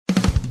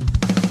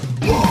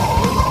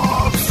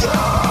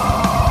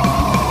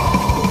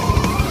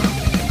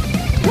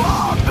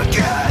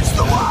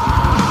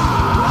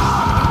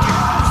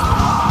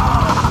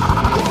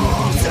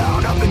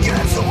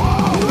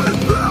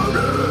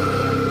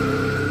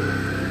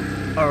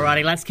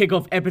Alrighty, let's kick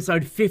off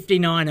episode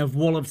 59 of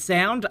Wall of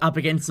Sound, Up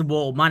Against the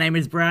Wall. My name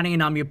is Browny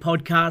and I'm your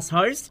podcast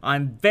host.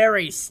 I'm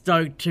very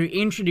stoked to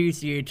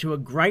introduce you to a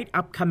great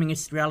upcoming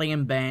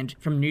Australian band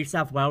from New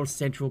South Wales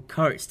Central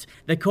Coast.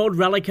 They're called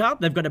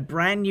Reliqa. They've got a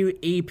brand new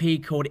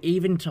EP called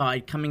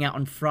Eventide coming out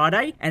on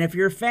Friday. And if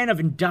you're a fan of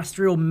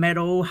industrial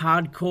metal,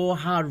 hardcore,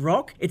 hard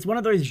rock, it's one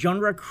of those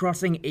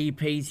genre-crossing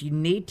EPs you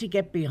need to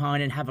get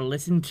behind and have a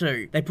listen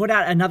to. They put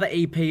out another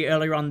EP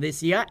earlier on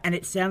this year and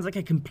it sounds like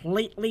a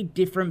completely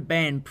different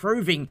band,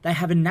 proving they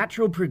have a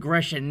natural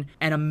progression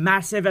and a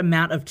massive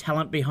amount of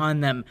talent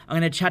behind them. I'm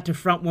going to chat to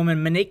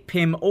frontwoman Monique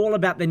Pym all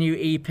about the new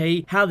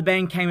EP, how the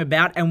band came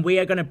about, and we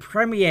are going to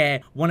premiere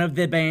one of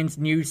the band's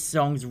new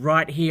songs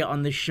right here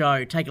on the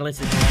show. Take a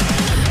listen.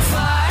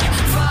 Far,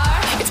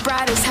 far, it's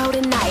bright as hell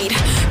tonight.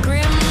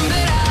 Grim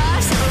but I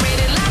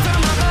separated life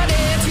from my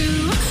body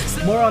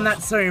too. More on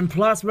that soon.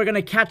 Plus, we're going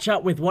to catch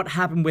up with what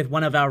happened with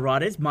one of our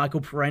writers,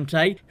 Michael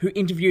Parente, who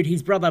interviewed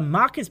his brother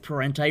Marcus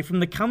Parente from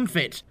The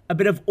Comfort. A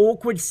bit of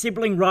awkward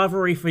sibling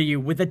rivalry for you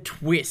with a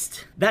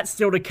twist. That's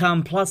still to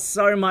come, plus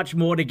so much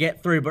more to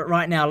get through. But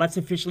right now, let's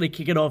officially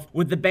kick it off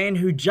with the band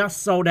who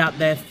just sold out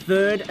their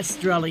third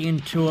Australian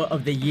tour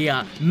of the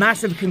year.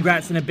 Massive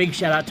congrats and a big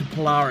shout out to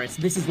Polaris.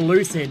 This is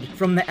Lucid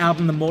from the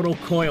album The Mortal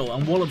Coil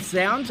on Wall of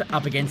Sound,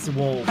 Up Against the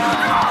Wall.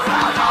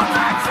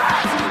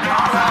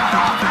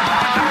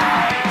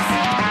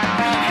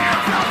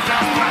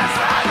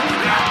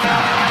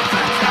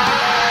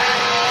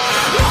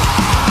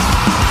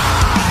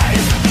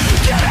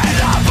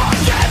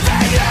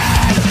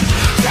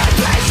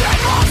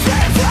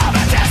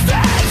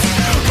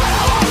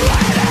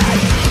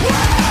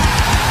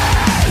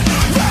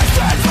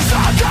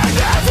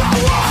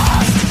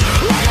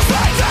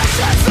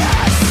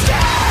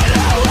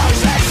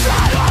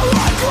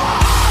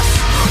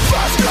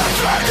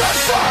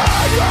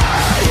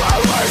 Fire!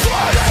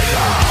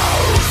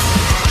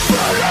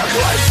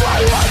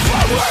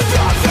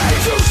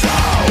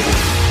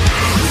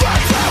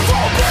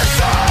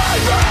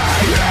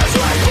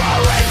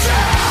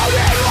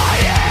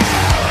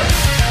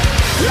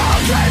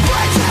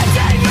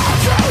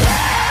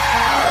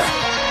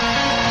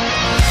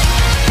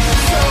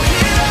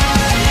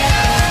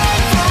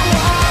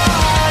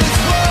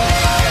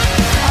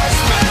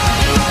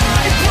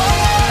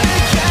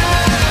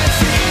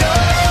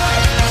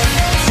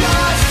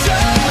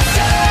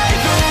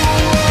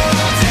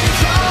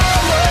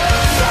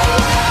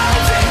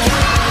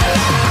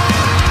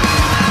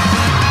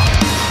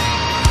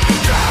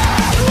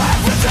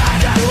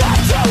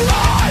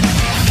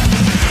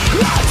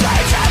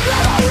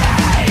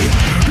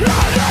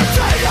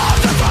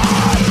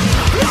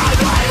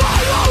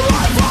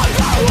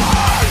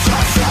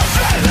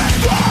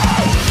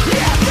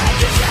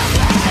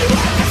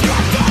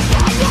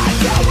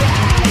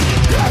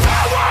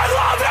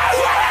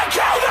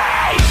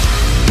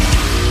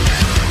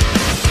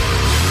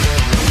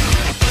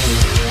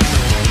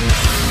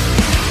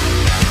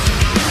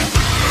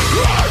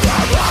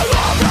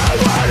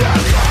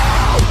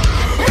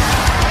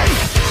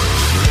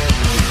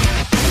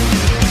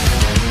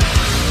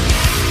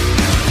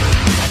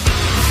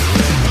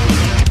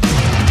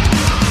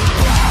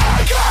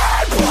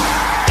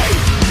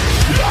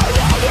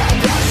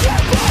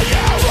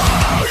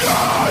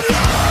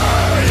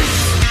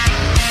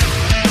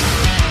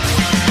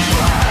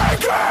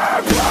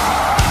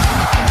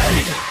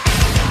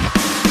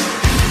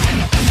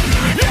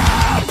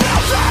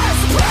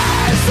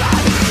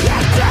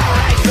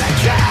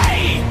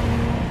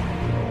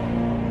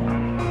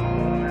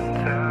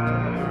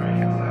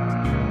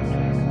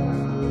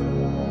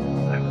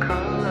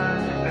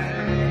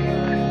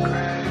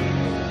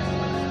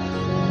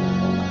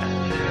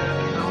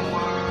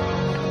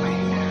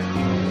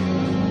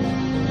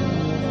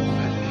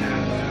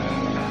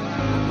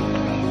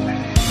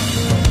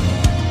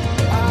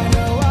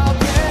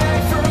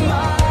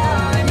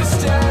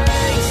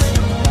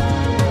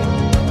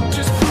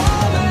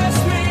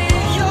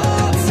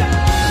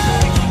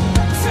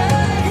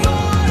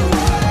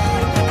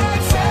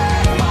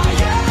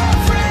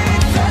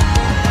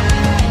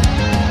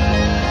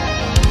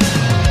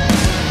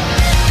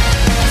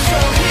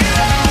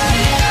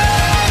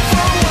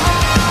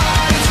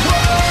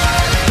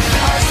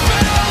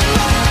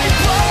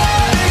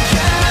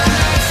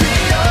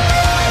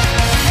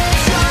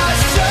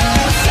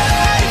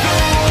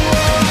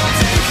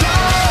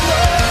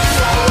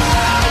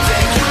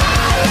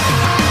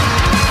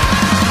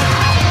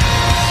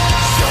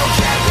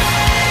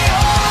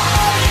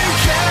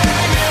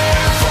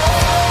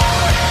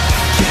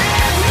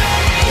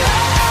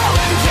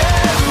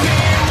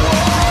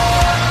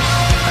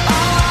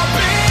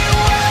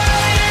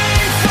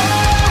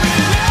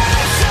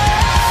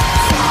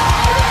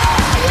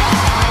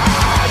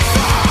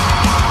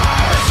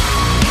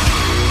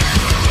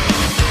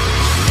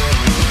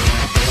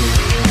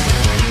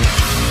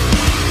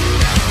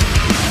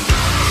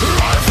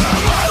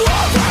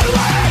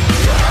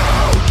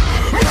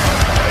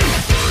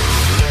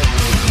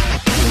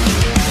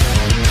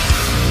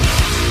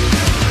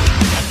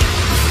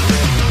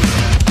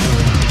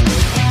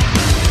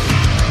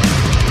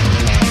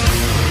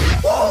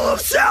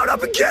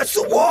 against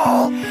the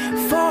wall.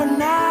 For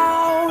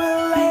now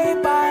we'll lay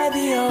by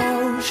the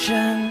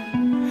ocean.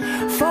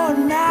 For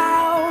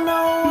now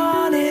no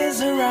one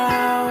is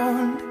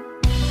around.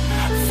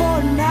 For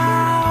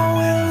now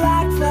we'll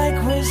act like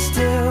we're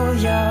still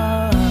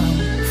young.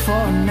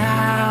 For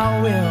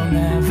now we'll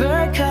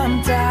never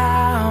come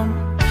down.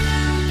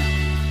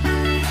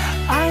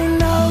 I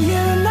know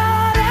you're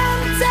not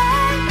empty.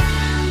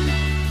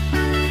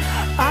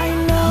 I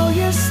know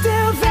you're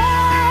still there.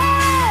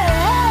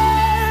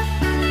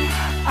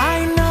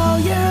 I know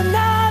you're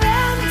not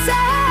empty.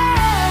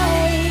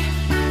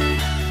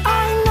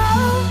 I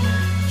know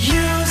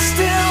you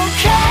still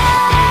care.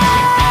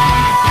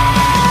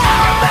 I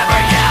remember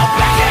you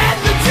back in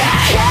the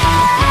day.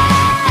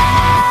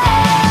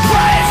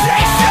 Playing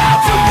Streets Show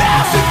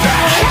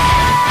 2003.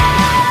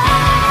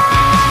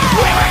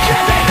 We were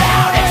coming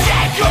out in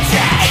Jacob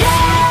Chase.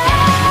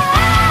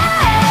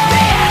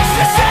 The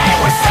ecstasy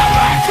was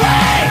summer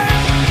clay.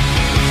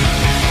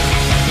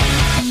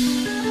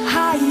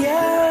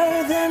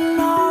 Higher than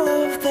all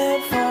of their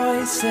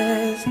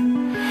voices,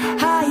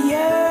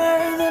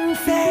 higher than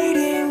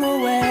fading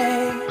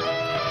away.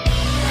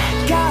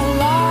 Got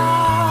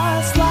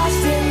lost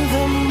in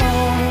the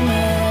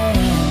moment.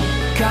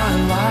 Got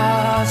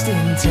lost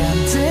in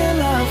tempting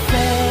of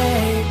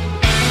fate.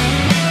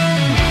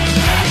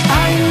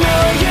 I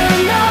know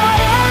you're not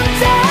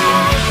empty.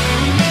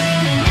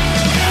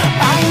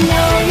 I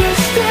know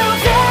you're still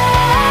there.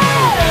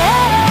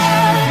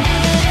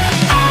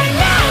 I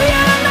know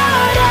you're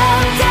not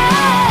empty.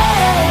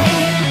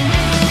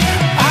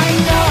 I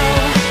know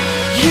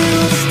you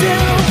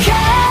still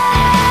care.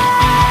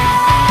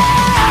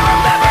 I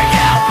remember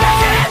you back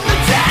in the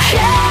day.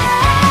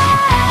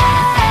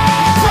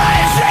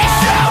 Playing Streets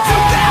Show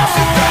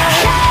 2003.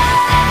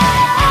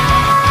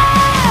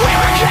 We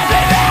were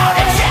coming out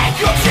in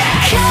Jacob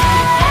Chase.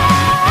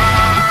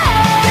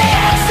 The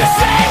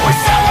ecstasy was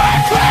summer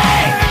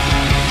clay.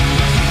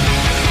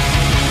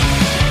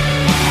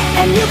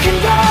 And you can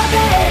rub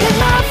it in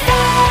my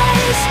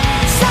face.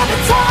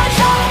 Sabotage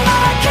all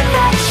my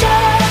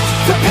connections.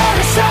 The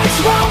parasites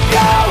won't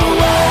go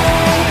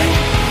away.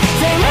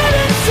 They live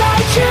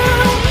inside you.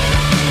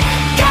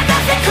 Got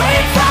nothing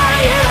clean for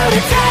you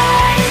to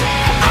take.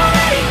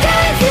 Already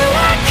gave you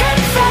a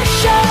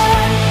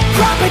confession.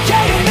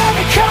 Propagating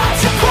every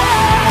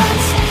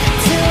consequence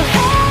till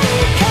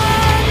hate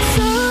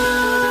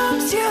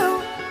consumes you.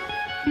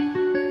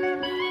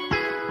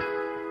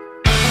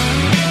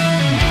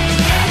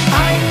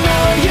 I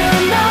know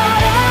you're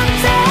not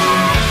empty.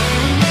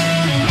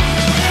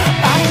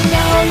 I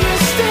know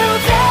you're still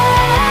there.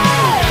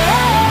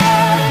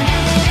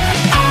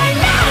 I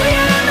know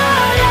you're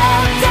not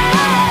empty.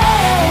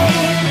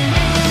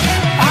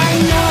 I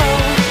know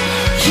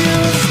you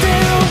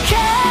still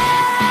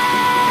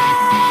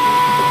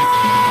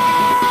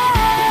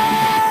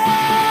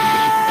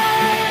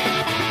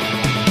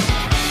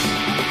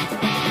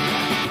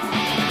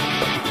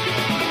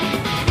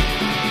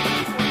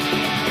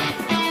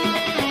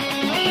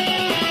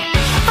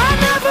I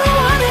never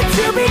wanted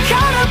to be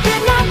caught up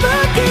in not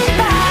looking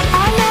back.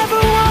 I never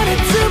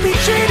wanted to be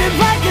treated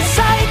like a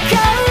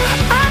psycho.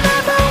 I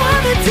never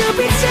wanted to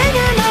be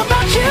singing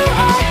about you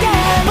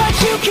again. But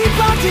you keep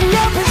locked in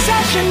your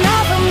possession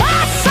of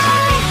my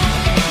soul.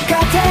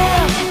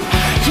 Goddamn,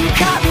 you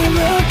got me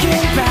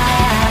looking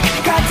back.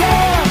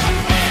 Goddamn,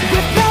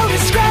 with no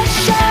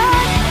discretion.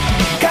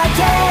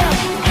 Goddamn,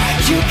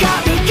 you got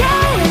me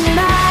going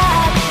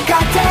mad.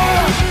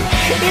 Goddamn,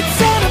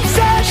 it's an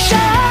obsession.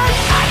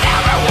 I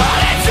never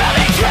wanted to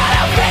be caught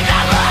up in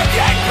not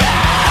looking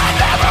back. I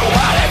never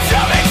wanted to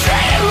be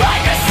treated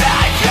like a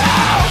psycho.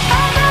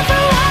 I never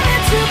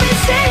wanted to be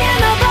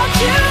singing about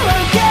you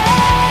again.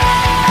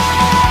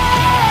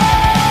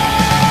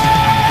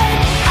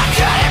 I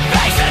couldn't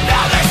face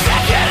another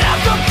second of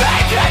the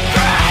vacant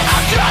grace.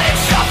 I couldn't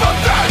shuffle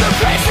through the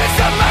pieces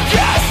of my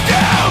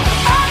costume.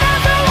 I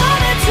never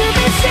wanted to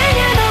be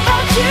singing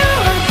about you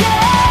again.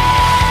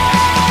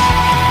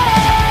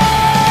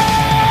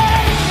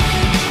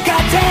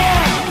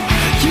 Goddamn,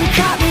 you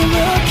got me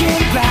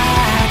looking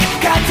back.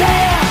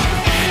 Goddamn,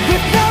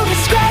 with no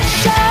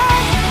discretion.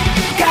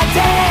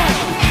 Goddamn,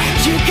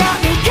 you got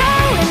me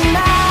going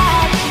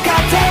mad.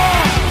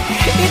 Goddamn,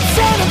 it's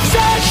an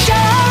obsession.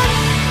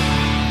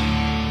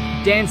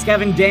 Dance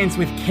Gavin Dance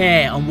with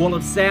Care on Wall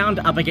of Sound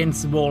up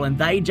against the wall, and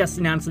they just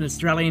announced an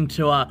Australian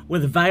tour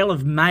with Vale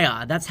of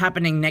Maya. That's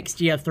happening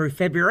next year through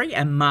February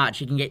and March.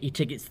 You can get your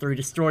tickets through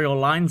Destroy Your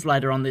Lines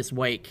later on this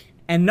week.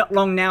 And not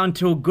long now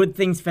until Good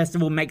Things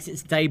Festival makes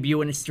its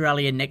debut in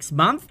Australia next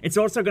month. It's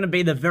also going to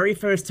be the very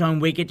first time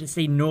we get to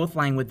see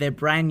Northlane with their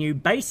brand new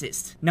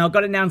bassist. Now, it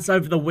got announced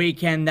over the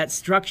weekend that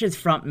Structure's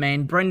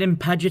frontman Brendan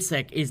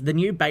Pajacek is the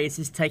new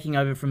bassist taking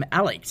over from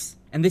Alex.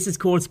 and this has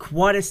caused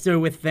quite a stir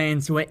with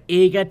fans who are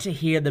eager to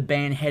hear the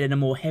band head in a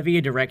more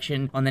heavier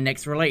direction on the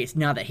next release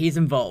now that he's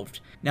involved.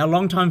 Now,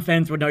 longtime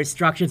fans would know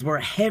Structures were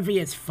a heavy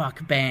as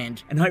fuck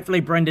band, and hopefully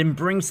Brendan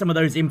brings some of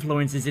those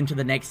influences into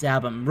the next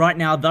album. Right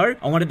now though,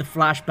 I wanted to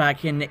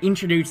flashback and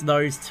introduce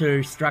those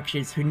two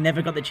Structures who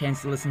never got the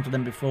chance to listen to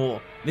them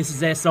before. This is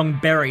their song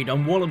Buried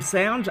on Wall of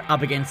Sound,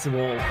 Up Against the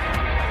Wall.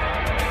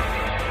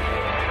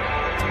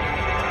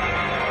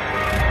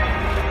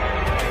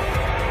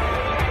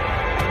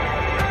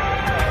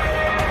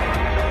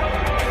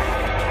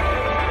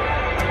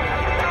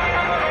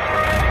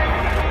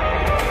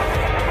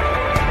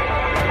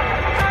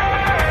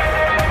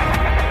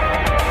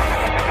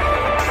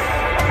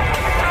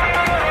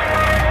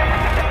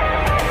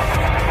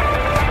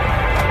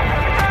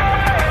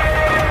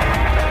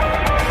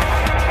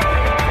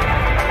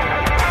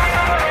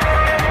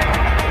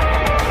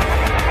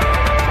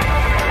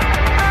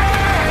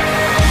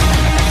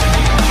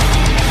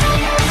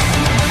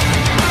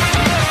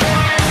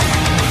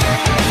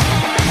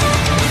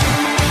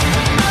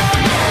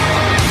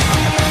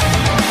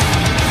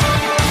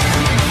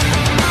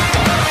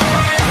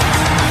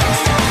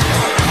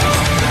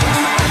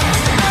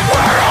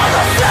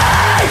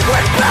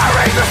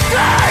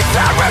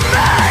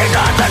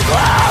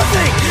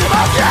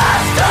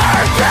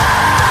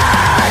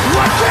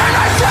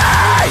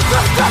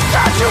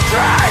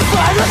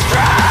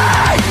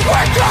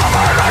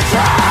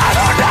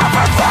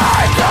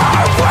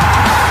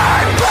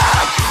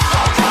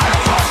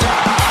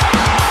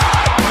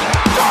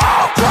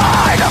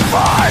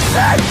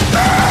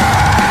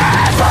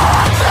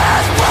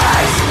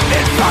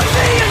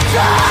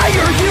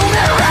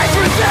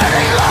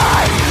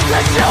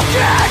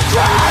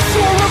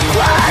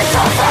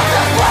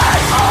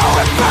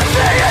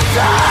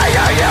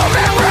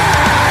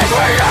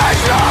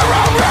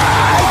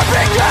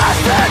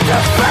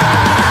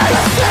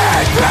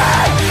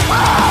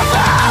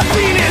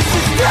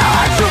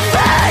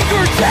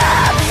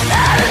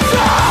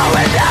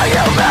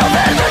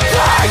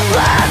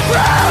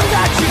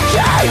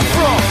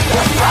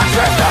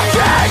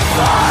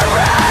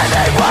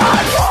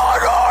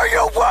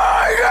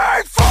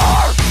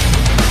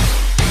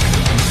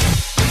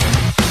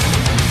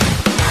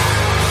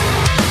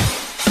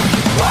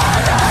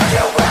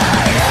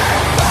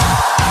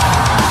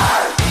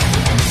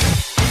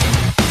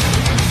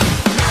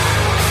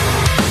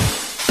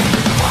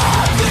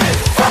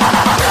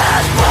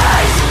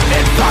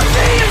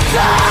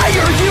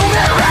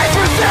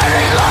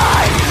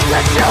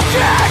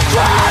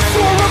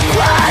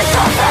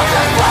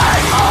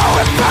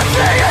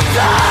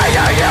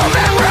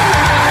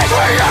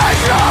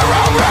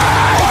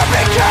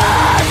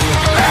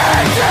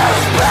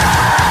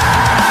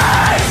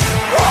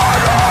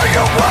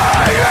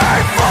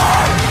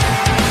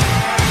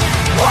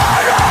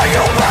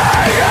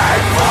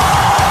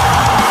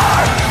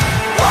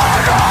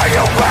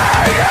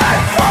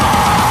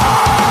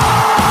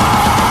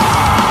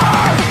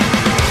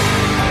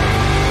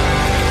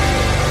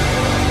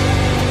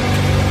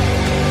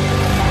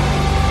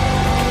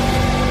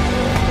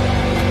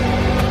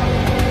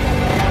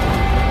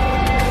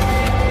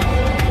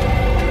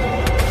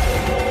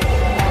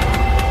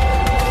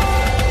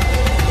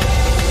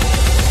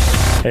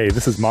 Hey,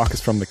 this is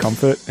Marcus from The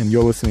Comfort, and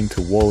you're listening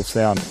to Wall of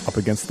Sound, Up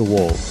Against the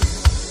Wall.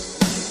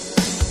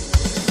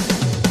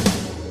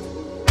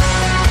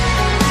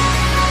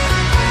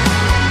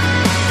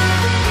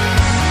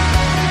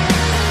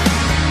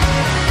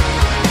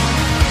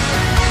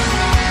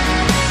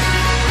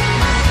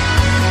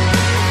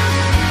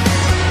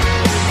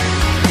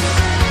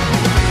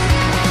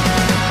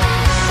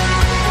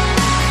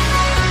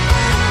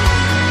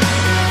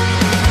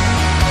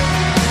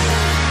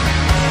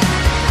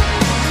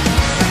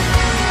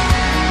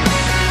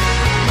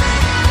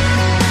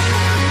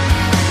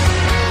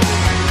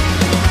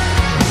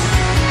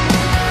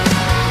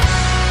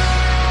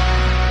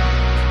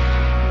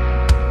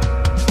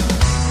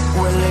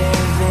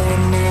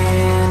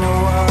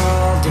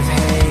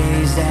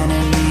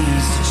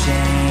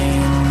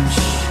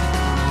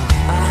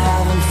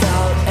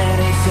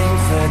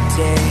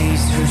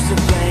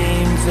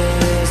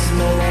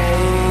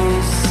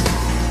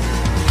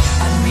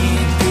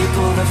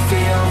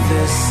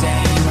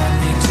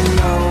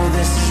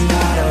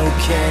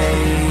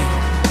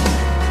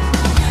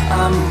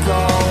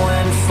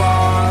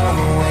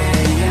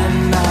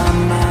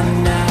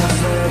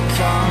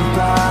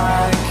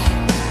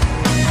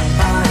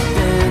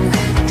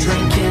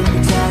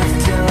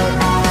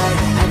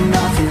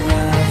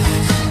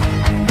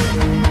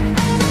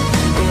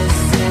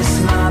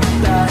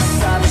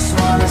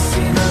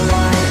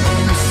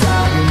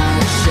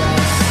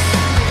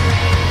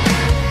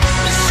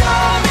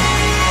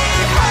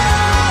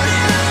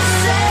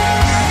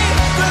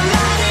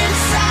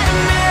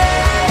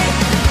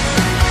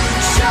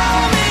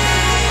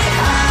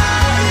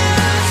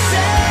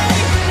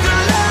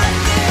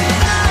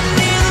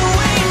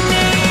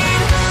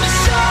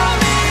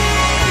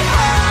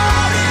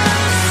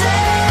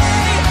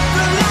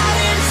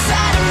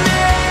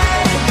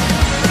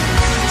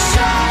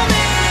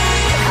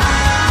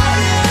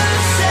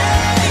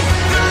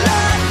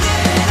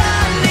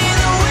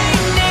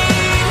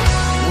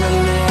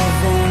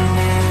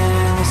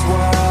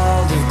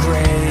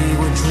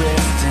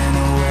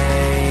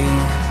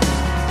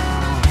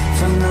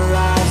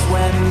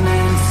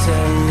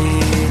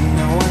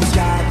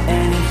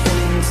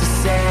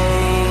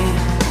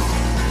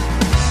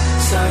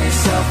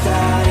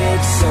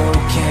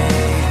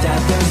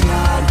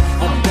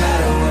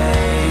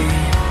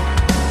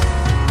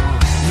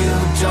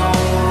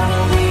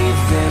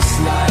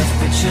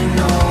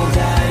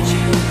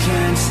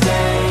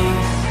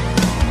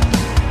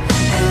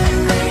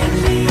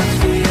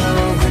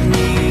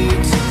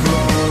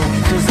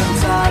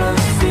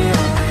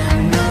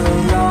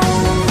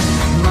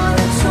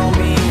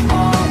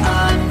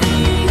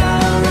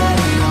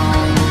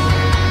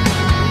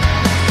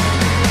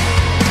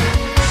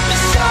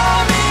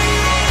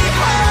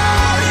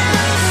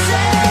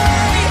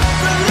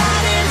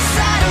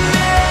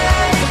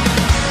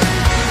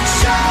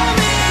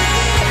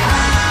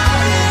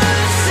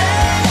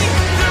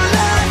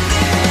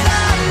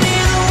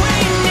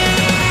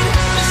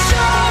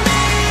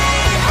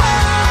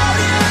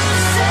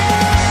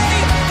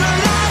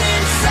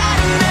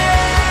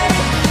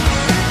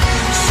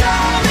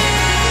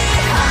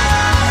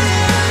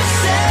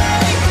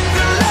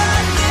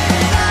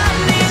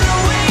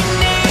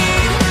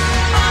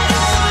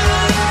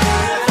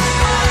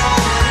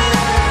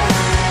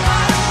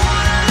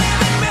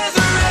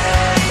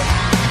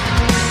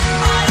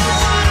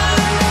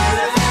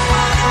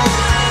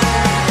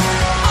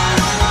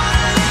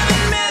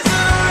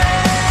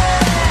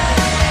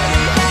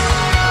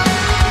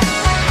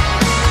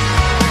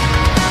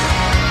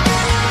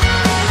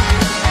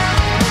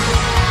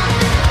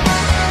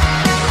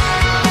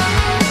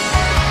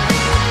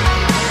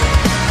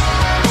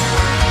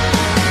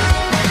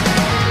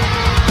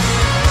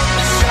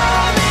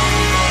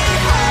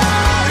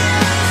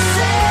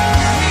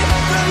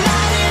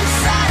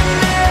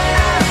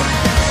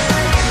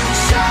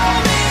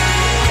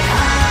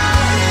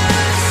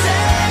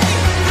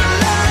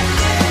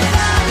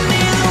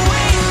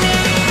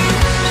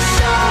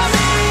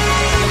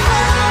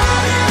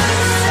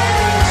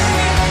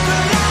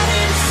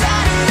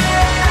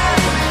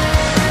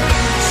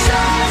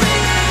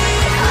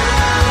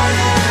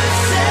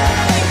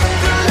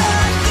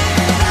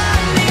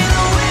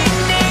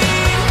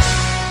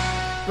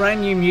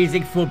 brand new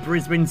music for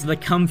Brisbane's The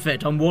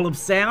Comfort on Wall of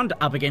Sound,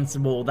 Up Against the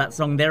Wall. That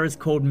song there is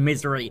called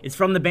Misery. It's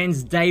from the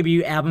band's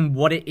debut album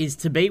What It Is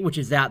To Be, which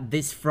is out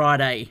this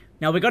Friday.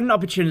 Now, we got an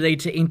opportunity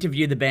to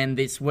interview the band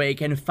this week,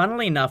 and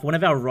funnily enough, one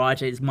of our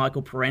writers,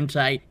 Michael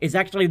Parente, is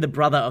actually the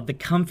brother of the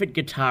Comfort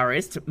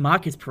guitarist,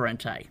 Marcus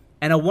Parente.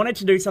 And I wanted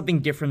to do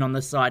something different on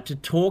the site to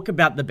talk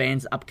about the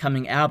band's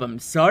upcoming album.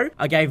 So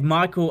I gave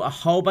Michael a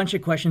whole bunch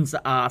of questions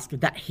to ask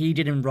that he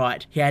didn't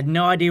write. He had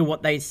no idea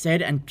what they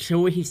said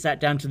until he sat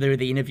down to do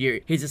the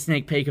interview. Here's a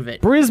sneak peek of it.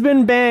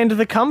 Brisbane band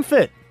The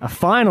Comfort are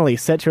finally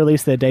set to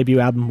release their debut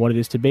album, What It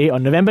Is To Be,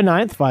 on November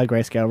 9th via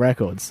Grayscale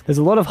Records. There's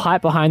a lot of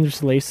hype behind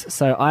this release,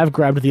 so I've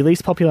grabbed the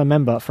least popular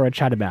member for a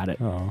chat about it.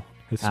 Oh,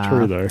 it's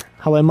true though.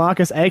 Hello,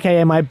 Marcus,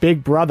 aka my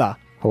big brother.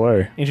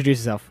 Hello. Introduce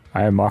yourself.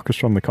 I am Marcus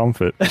from The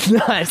Comfort.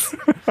 Nice.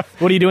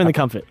 What do you do in The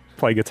Comfort?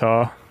 Play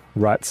guitar,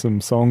 write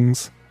some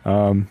songs.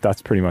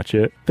 That's pretty much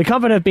it. The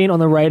Comfort have been on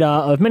the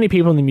radar of many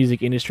people in the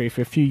music industry for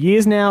a few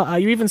years now.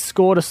 You even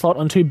scored a slot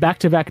on 2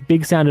 back-to-back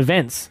Big Sound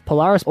events.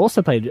 Polaris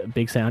also played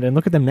Big Sound, and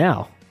look at them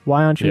now.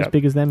 Why aren't you as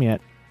big as them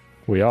yet?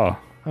 We are.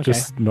 Okay.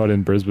 Just not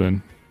in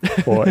Brisbane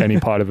or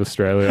any part of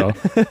Australia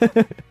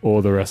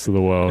or the rest of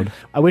the world.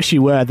 I wish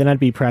you were, then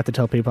I'd be proud to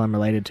tell people I'm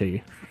related to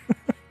you.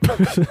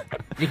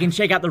 You can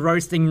check out the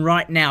roasting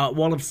right now at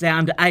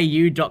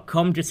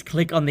wallofsoundau.com. Just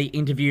click on the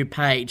interview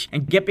page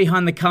and get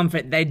behind The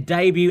Comfort. Their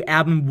debut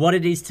album, What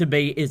It Is To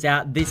Be, is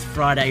out this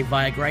Friday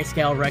via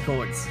Grayscale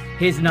Records.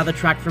 Here's another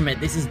track from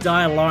it. This is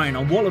Die Alone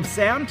on Wall of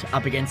Sound,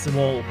 Up Against the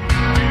Wall.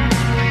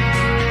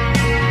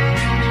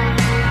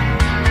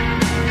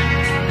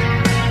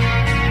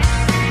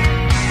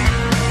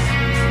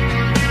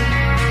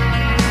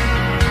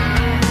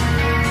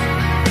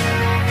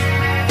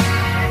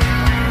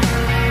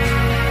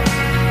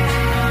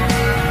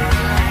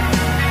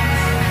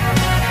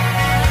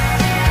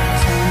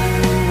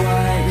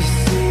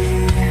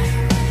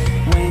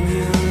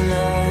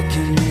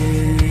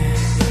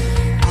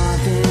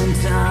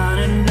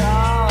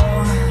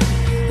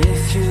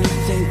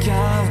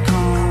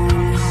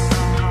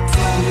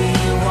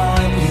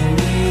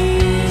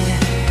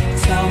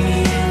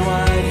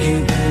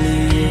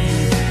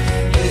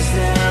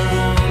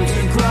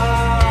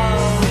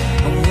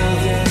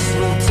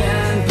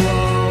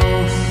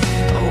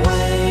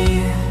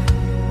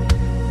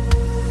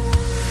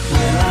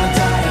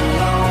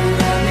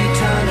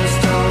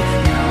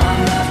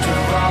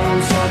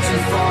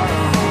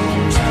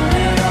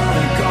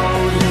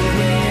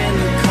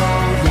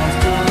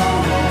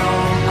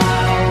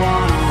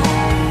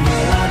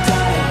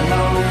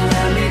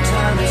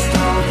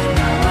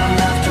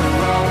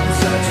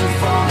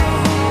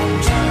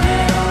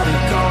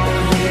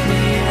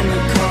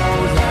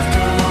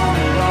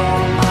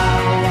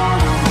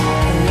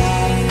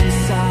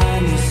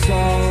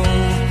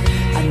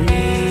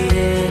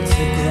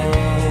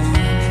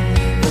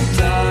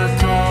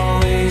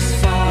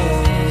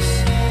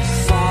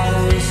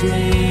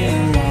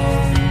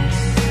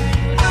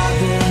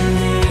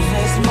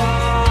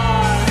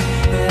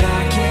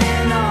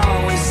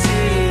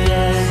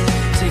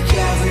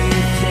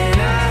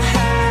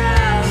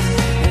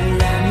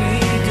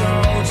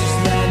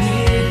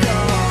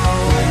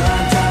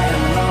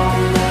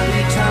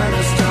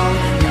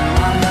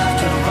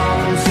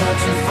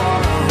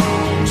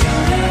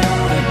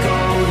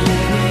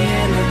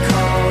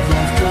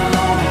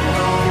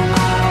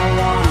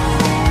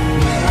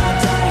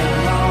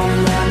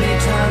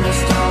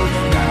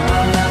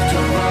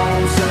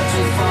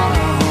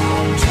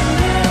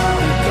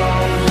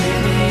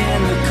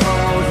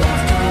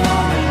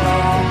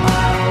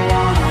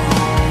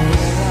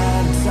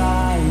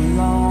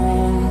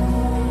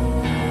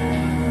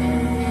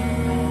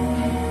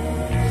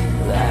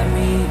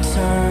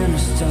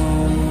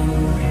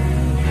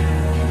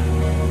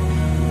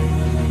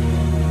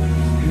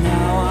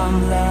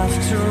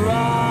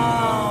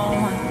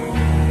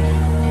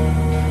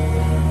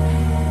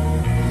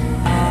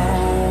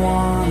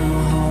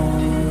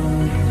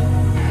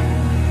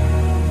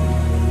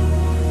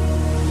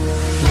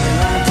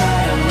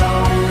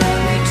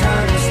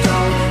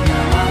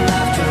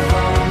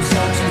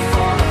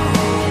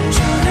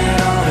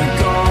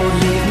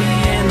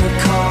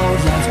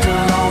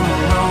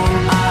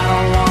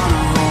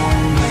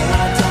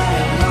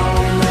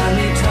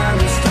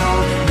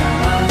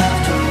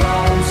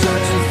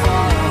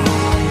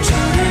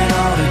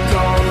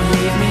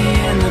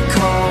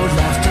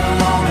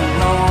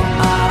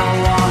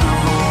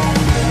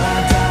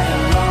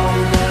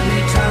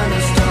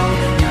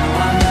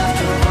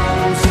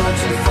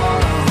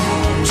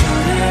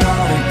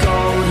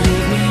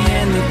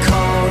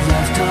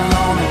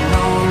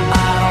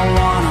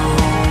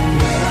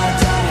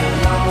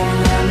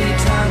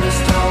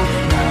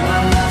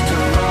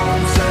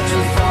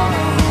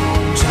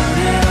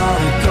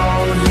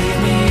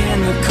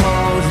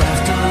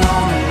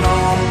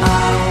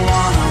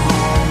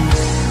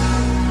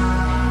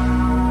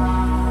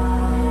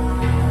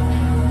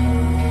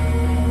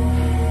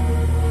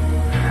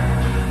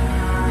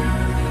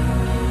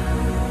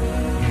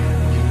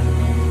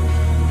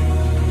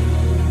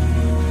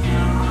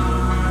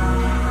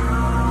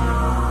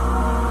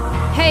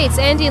 Hey, it's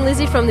Andy and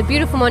Lizzie from the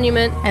Beautiful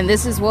Monument. And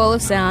this is Wall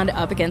of Sound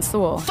Up Against the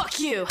Wall. Fuck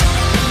you.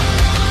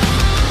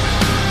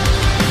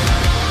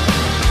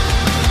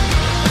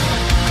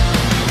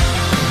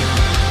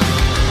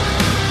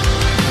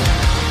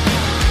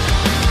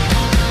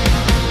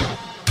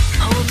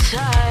 Hold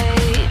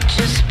tight,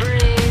 just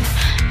breathe.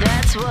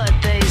 That's what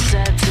they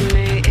said to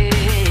me.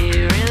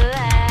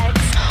 Relax,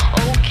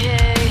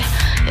 okay,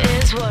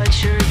 is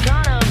what you're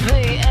gonna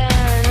be.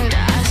 And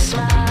I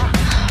smile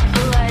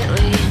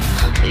politely.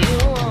 You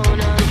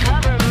won't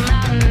uncover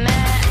my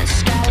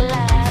mask. I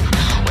laugh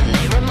when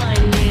they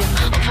remind me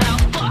of how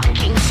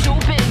fucking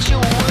stupid you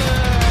were.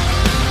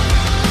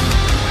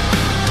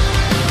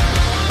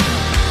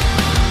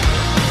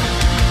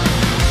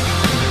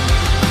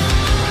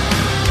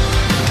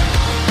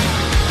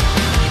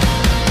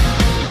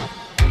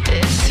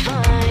 It's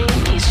fine,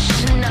 he's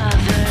just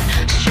another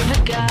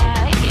stupid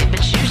guy.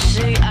 But you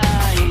see,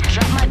 I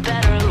dropped my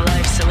better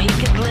life so he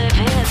could live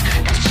his.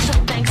 That's just a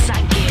thanks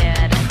I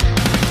get.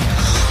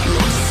 No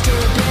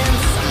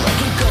disturbance, I'm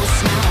like a ghost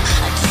now.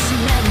 I just a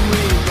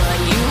memory, but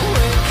you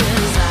were,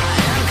 'cause I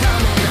am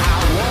coming. I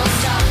won't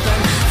stop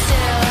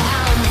until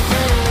I'm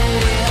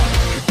free.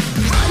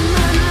 Run,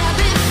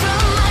 rabbit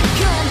from my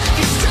gun.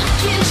 You're stuck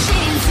in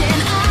chains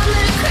and I'm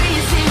the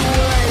crazy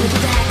one.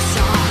 That's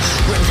all,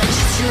 revenge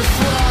is your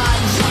flaw.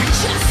 You're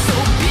just so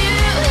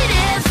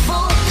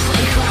beautiful.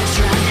 Play cards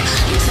right,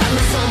 your time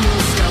is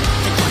almost up.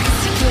 The clock is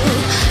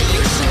ticking,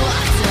 you're so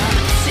locked up.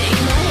 Take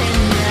my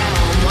hand now,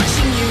 I'm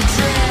watching you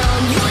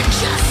drown. You're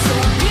just so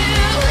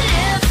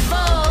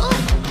beautiful.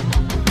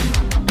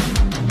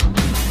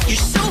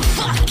 You're so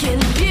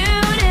fucking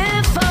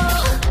beautiful.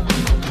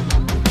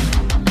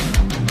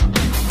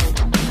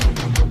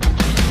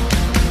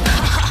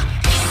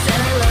 He said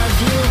I love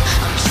you,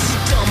 I'm just a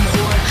dumb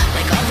whore.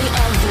 Like all the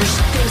others,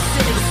 thinks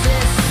it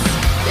exists.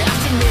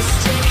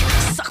 Optimistic,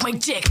 suck my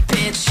dick,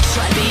 bitch.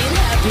 Try being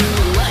happy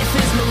when life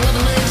is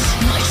malevolent.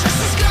 My trust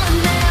is gone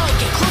now,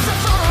 get close, I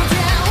fall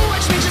down.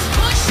 Watch me just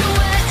push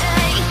away.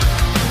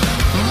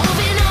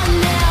 Moving on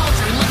now,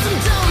 through lots of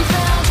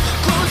dumbfound.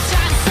 Close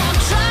times, I'm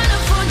trying to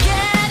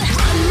forget.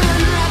 Run,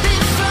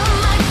 rabbit from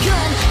my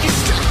gun. You're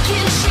stuck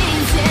in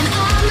chains and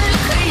I'm the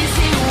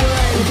crazy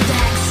one.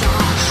 That's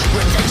all,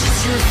 revenge is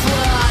your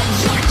flaw.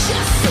 You're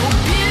just so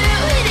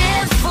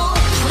beautiful.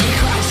 Play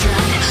cards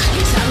right,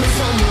 your time is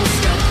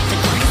almost up. The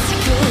clock is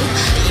ticking,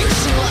 you're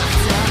so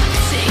locked up.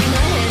 Take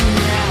my hand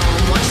now,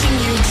 I'm watching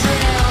you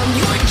drown.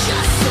 You're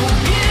just so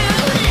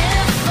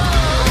beautiful.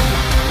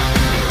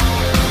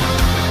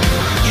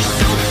 You're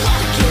so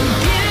fucking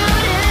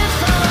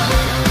beautiful.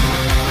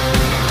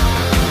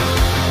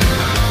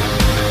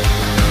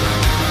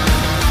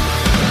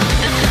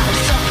 The thought of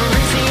suffering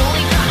is the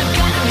only thought I've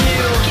got of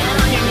you. Get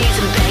on your knees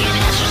and beg and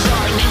ask for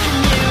sorry, need from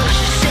you.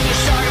 Just say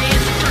you're sorry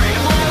is the threat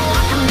of what I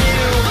want from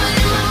you. But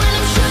in my mind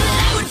I'm sure that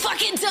I would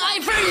fucking die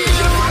for you.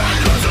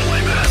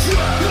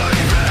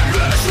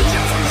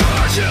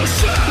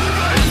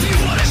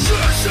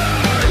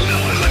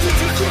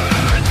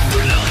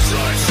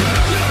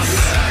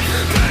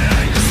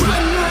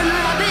 Run,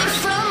 rabbit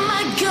from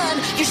my gun.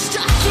 You're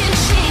stuck in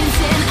chains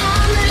and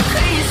I'm the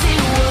crazy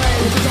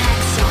one.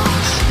 That's all,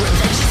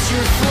 revenge is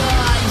your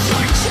flaw.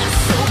 You're just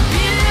so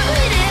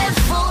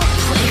beautiful.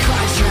 Play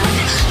cards right,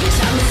 your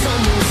time is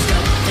almost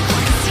up. The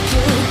clock is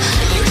ticking,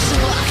 you're so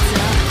locked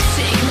up.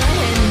 Take my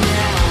hand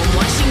now, I'm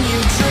watching you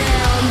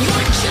drown.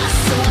 You're just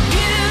so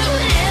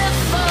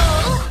beautiful.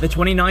 The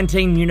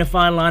 2019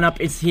 Unify lineup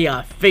is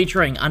here,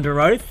 featuring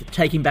Under Oath,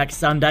 Taking Back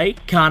Sunday,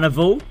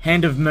 Karnivool,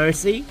 Hand of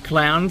Mercy,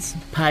 Clowns,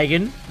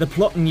 Pagan, The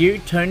Plot and You,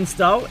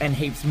 Turnstile, and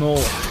heaps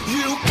more.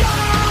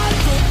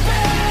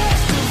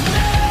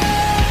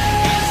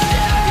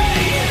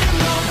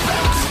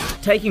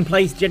 Taking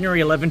place January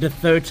 11 to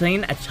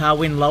 13 at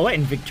Tarwin Lower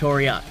in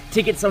Victoria.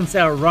 Tickets on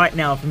sale right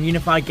now from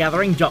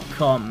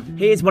unifygathering.com.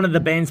 Here's one of the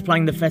bands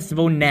playing the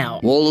festival now.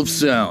 Wall of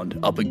Sound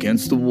Up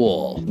Against the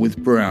Wall with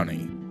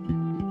Browny.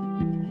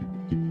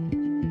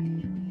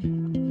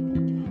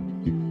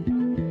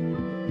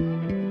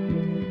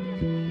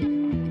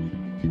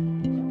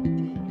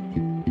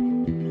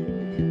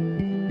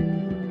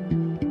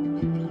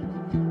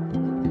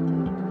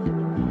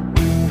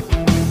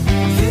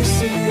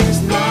 This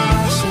is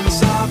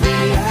nonsense of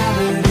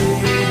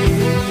reality.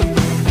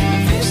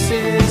 This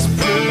is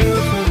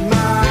proof of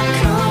my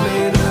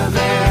coming of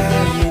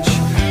age.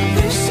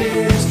 This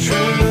is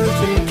truth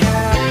in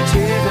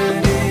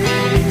captivity.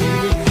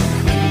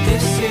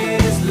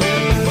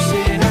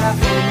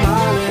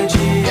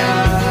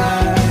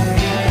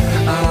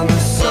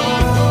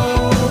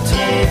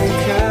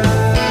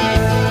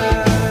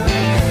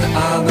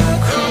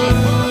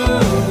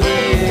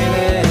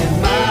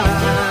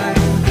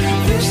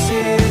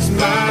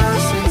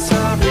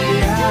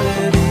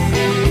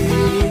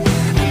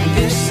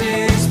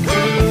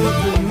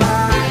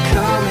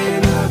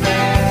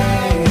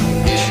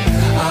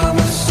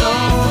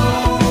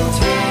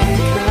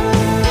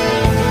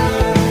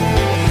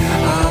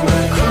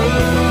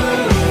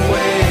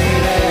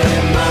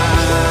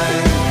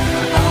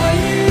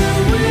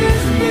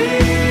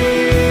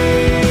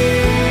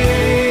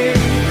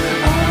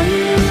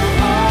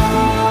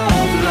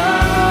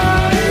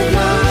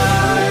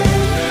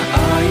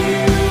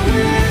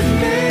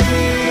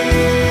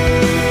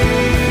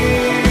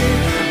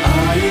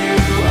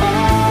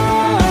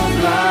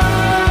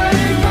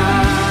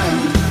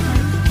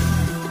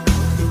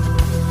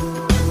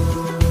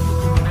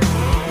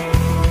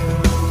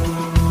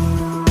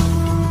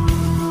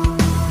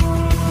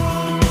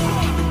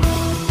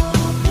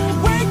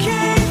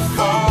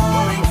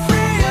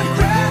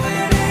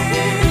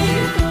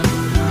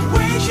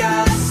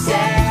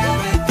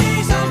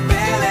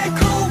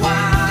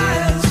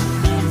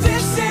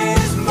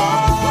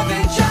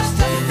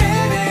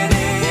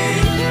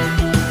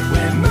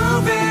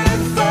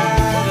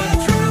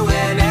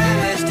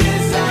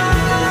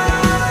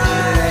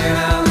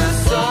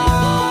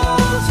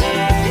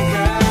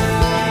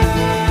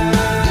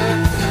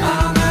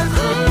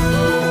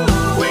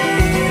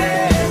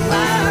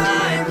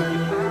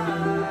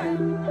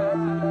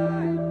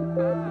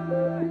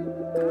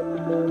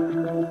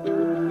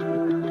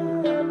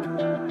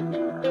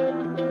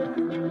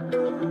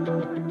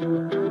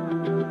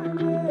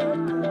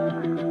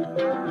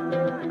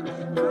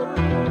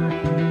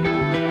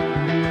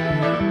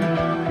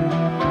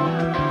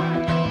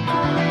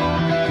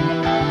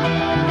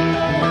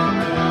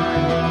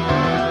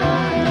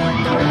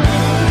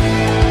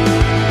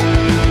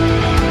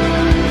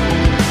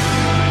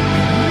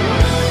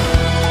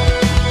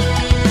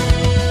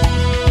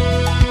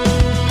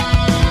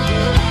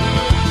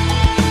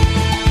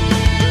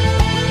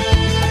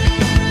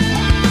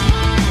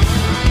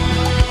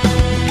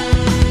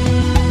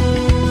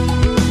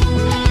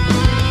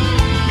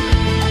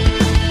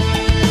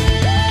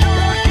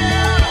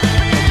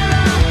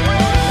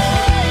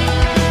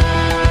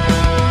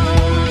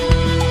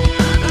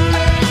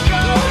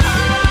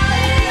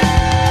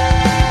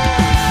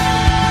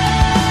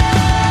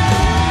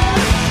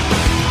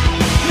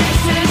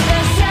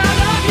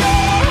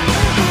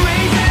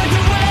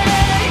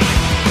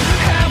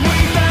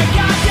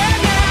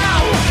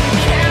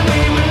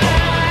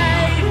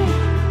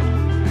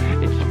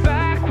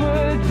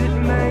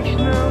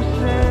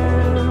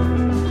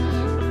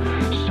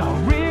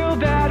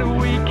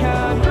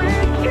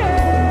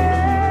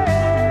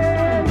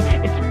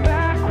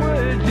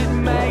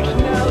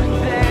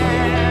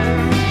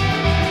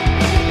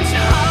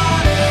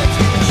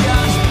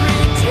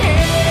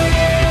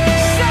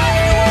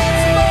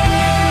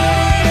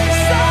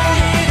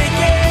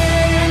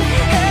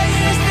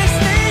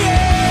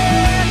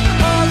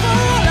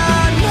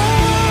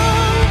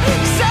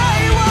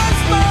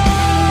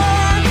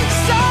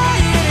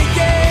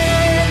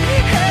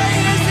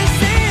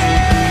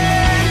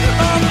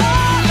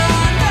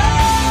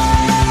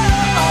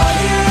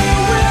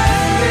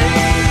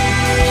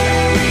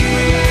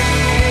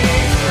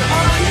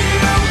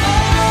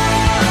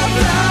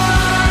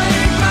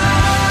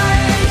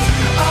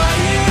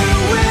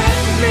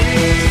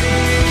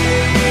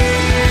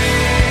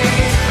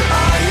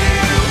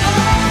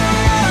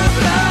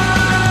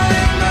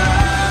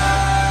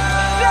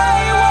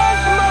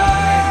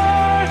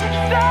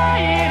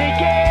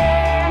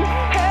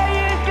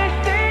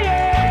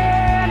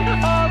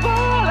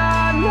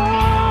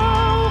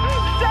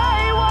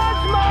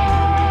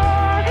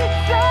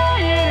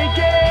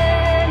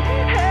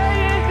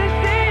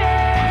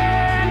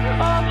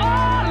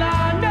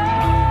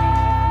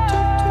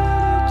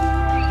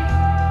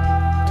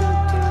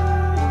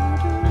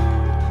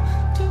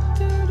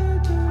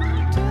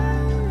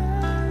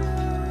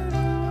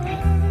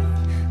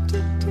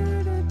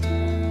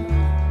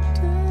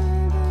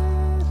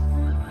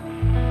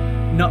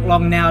 Not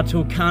long now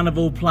till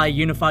Karnivool play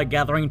Unify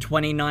Gathering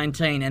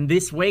 2019, and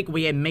this week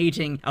we are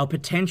meeting our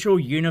potential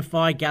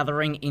Unify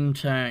Gathering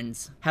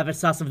interns. Have a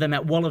suss of them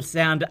at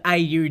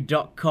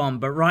wallofsoundau.com,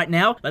 but right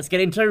now, let's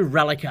get into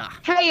Reliqa.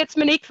 Hey, it's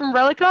Monique from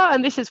Reliqa,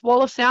 and this is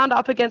Wall of Sound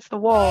Up Against the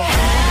Wall.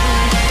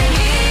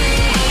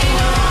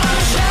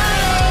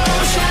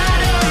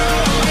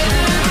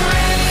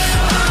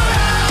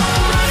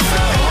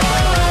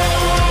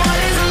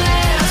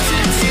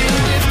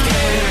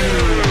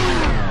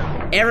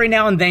 Every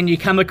now and then you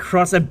come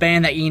across a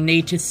band that you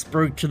need to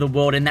spruik to the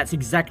world, and that's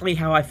exactly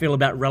how I feel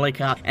about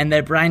Reliqa and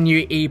their brand new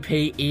EP,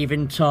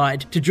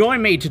 Eventide. To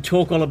join me to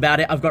talk all about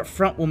it, I've got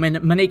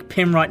frontwoman Monique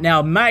Pym right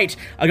now. Mate,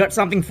 I got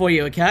something for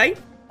you, okay?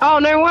 Oh,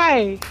 no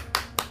way.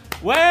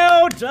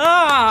 Well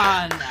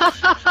done!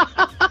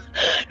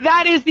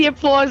 That is the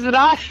applause that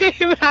I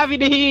am happy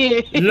to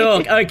hear.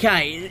 Look,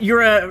 okay,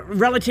 you're a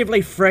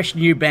relatively fresh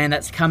new band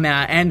that's come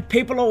out, and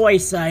people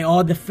always say,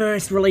 oh, the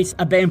first release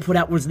a band put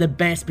out was the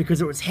best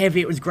because it was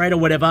heavy, it was great or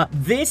whatever.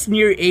 This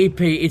new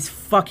EP is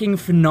fucking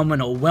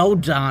phenomenal. Well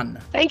done.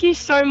 Thank you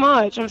so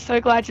much. I'm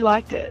so glad you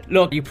liked it.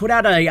 Look, you put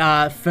out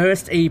a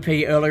first EP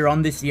earlier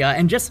on this year,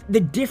 and just the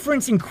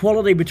difference in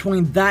quality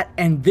between that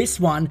and this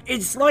one,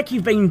 it's like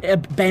you've been a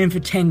band for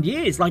 10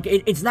 years. Like,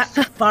 it's that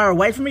far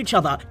away from each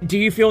other. Do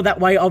you feel that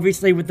way,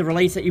 obviously, with the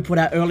release that you put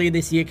out earlier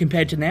this year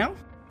compared to now?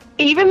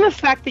 Even the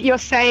fact that you're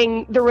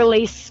saying the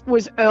release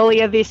was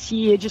earlier this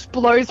year just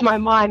blows my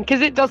mind,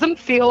 because it doesn't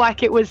feel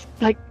like it was,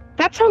 like,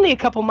 that's only a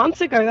couple months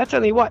ago. That's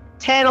only,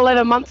 10,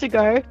 11 months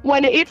ago,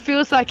 when it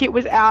feels like it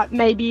was out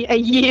maybe a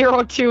year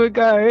or two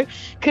ago,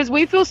 because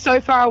we feel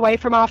so far away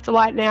from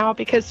Afterlight now,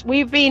 because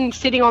we've been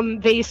sitting on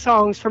these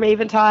songs from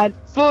Eventide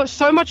for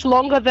so much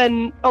longer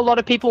than a lot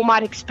of people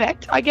might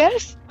expect, I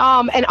guess.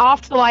 And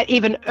Afterlight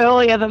even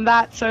earlier than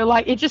that. So,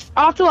 like,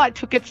 Afterlight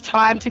took its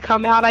time to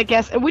come out, I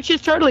guess, which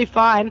is totally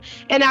fine.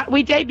 And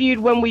we debuted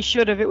when we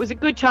should have. It was a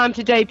good time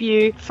to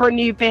debut for a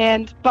new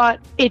band, but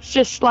it's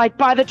just like,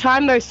 by the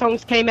time those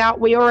songs came out,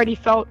 we already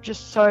felt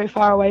just so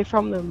far away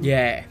from them.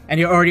 Yeah, and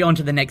you're already on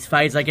to the next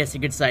phase, I guess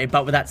you could say.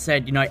 But with that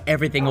said, you know,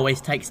 everything always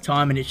takes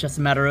time, and it's just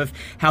a matter of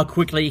how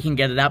quickly you can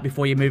get it out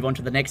before you move on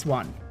to the next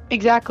one.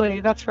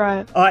 Exactly, that's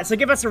right. All right, so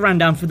give us a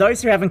rundown. For those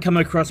who haven't come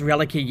across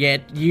Reliqa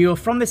yet, you're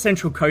from the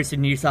Central Coast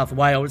in New South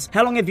Wales.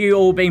 How long have you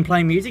all been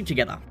playing music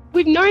together?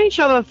 We've known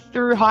each other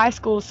through high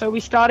school, so we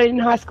started in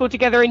high school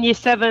together in year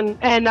 7,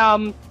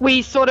 and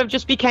we sort of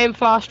just became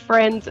fast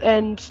friends,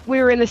 and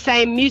we were in the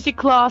same music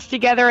class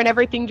together, and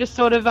everything just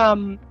sort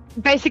of,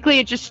 basically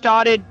it just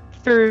started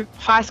through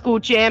high school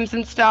jams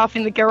and stuff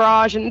in the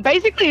garage, and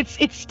basically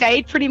it's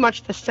stayed pretty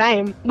much the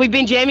same. We've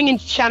been jamming in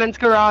Shannon's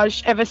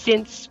garage ever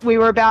since we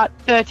were about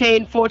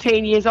 13,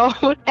 14 years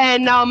old,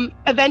 and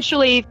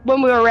eventually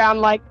when we were around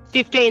like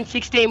 15,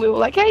 16, we were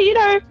like, hey, you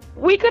know,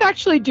 we could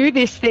actually do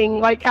this thing.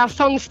 Like, our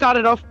songs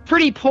started off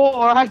pretty poor,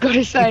 I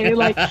gotta say,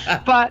 like,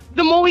 but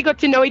the more we got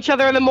to know each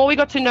other and the more we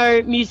got to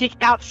know music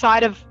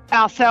outside of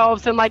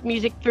ourselves and like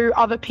music through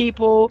other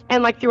people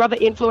and like through other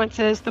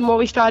influences, the more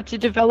we started to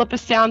develop a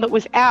sound that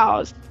was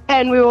ours.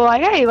 And we were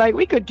like, hey, like,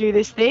 we could do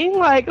this thing.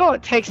 Like, all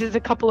it takes is a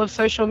couple of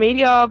social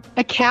media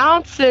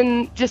accounts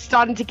and just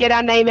starting to get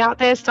our name out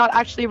there, start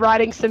actually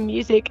writing some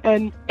music.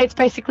 And it's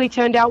basically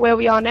turned out where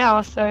we are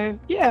now. So,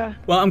 yeah.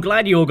 Well, I'm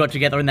glad you all got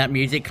together in that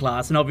music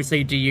class. And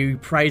obviously, do you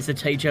praise the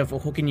teacher for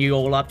hooking you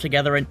all up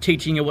together and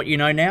teaching you what you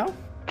know now?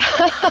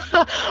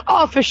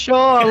 Oh, for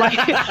sure. Like,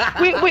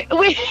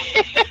 we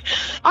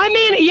I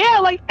mean, yeah,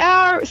 like,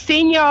 our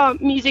senior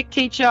music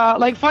teacher,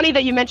 like, funny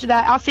that you mentioned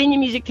that, our senior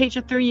music teacher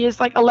through years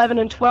like 11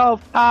 and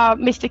 12,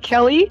 Mr.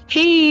 Kelly,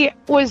 he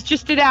was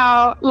just at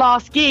our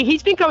last gig.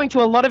 He's been going to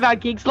a lot of our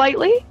gigs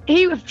lately.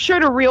 He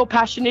showed a real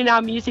passion in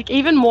our music,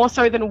 even more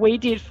so than we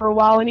did for a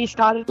while, and he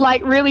started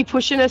like really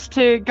pushing us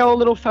to go a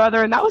little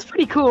further, and that was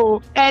pretty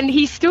cool. And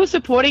he's still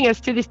supporting us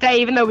to this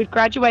day, even though we've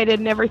graduated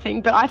and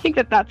everything, but I think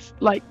that that's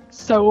like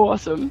so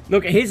awesome.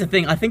 Look, here's the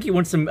thing. I think he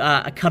wants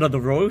a cut of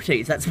the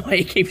royalties. That's why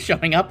he keeps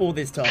showing up all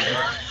this time.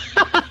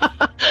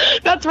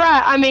 That's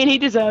right. I mean, he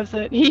deserves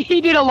it.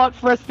 He did a lot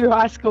for us through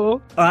high school.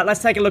 All right,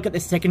 let's take a look at the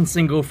second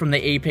single from the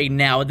EP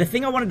now. The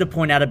thing I wanted to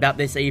point out about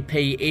this EP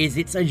is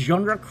it's a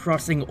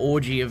genre-crossing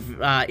orgy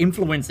of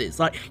influences.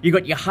 Like, you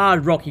got your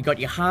hard rock, you got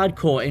your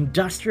hardcore,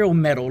 industrial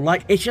metal.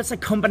 Like, it's just a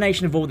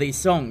combination of all these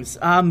songs.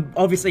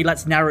 Obviously,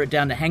 let's narrow it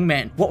down to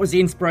Hangman. What was the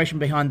inspiration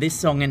behind this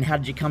song, and how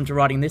did you come to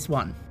writing this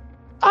one?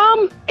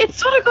 It's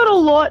sort of got a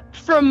lot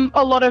from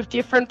a lot of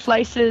different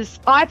places.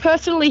 I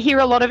personally hear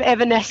a lot of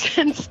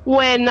Evanescence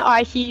when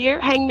I hear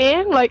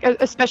Hangman, like,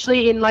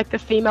 especially in like the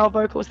female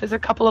vocals. There's a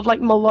couple of like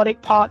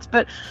melodic parts,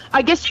 but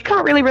I guess you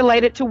can't really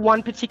relate it to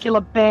one particular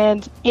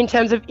band in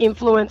terms of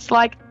influence.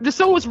 Like, the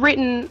song was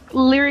written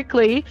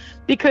lyrically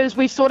because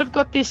we've sort of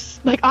got this,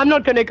 like, I'm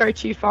not going to go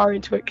too far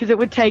into it because it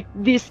would take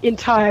this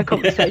entire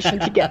conversation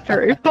to get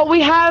through. But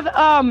we have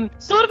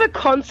sort of a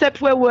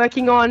concept we're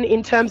working on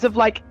in terms of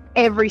like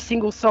every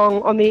single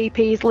song on the EP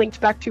is linked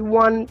back to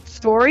one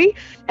story.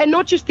 And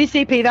not just this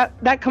EP,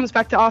 that comes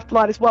back to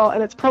Afterlight as well,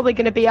 and it's probably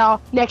going to be our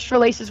next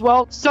release as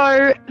well.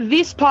 So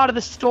this part of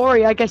the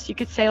story, I guess you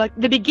could say, like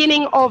the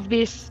beginning of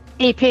this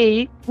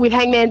EP with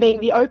Hangman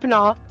being the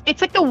opener, it's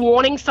like the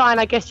warning sign,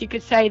 I guess you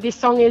could say. This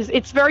song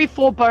it's very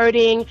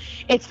foreboding,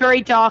 it's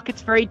very dark,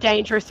 it's very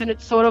dangerous, and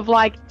it's sort of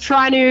like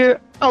trying to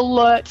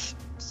alert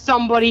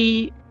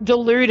somebody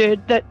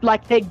deluded that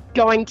like they're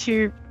going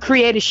to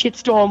create a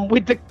shitstorm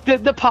with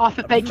the path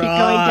that they keep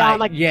going down,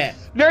 like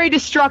very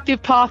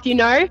destructive path, you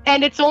know.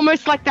 And it's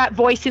almost like that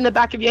voice in the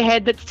back of your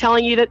head that's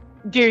telling you that,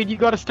 dude, you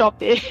got to stop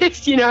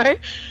this, you know.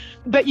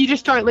 But you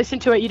just don't listen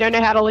to it. You don't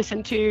know how to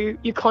listen to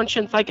your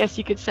conscience, I guess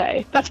you could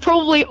say. That's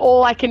probably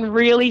all I can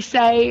really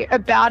say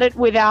about it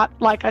without,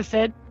 like I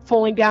said,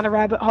 falling down a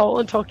rabbit hole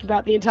and talking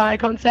about the entire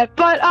concept.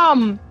 But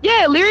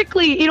yeah,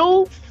 lyrically, it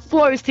all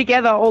flows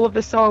together, all of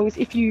the songs,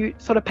 if you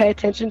sort of pay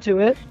attention to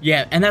it.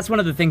 Yeah, and that's one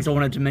of the things I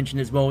wanted to mention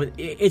as well.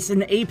 It's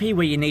an EP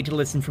where you need to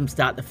listen from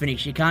start to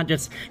finish. You can't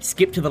just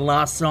skip to the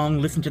last song,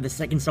 listen to the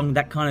second song,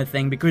 that kind of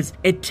thing, because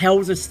it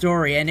tells a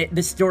story, and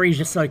the story is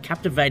just so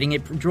captivating.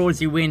 It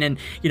draws you in and,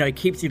 you know,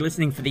 keeps you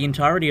listening for the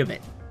entirety of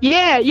it.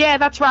 Yeah,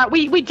 that's right.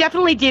 We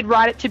definitely did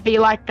write it to be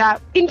like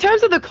that. In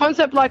terms of the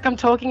concept, like I'm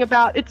talking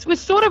about, it was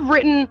sort of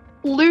written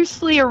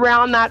loosely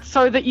around that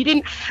so that you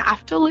didn't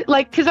have to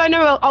because I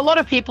know a lot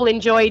of people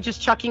enjoy just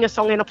chucking a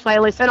song in a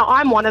playlist, and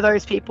I'm one of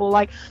those people.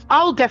 Like,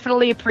 I'll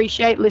definitely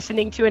appreciate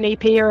listening to an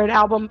EP or an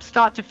album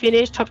start to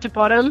finish, top to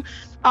bottom,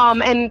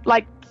 and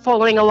like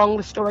following along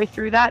the story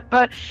through that,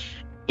 but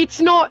it's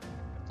not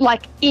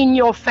like in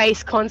your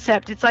face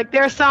concept. It's like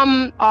there are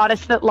some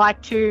artists that like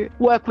to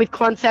work with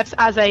concepts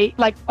as a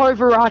like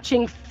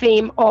overarching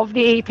theme of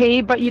the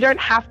EP, but you don't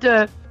have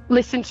to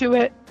listen to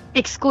it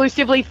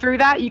exclusively through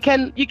that. You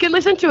can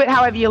listen to it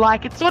however you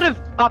like. It's sort of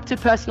up to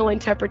personal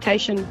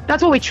interpretation.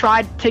 That's what we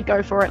tried to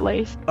go for, at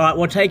least. All right,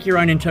 well, take your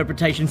own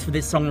interpretations for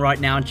this song right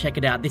now and check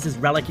it out. This is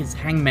Relica's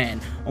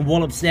Hangman on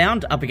Wall of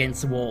Sound, Up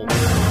Against the Wall.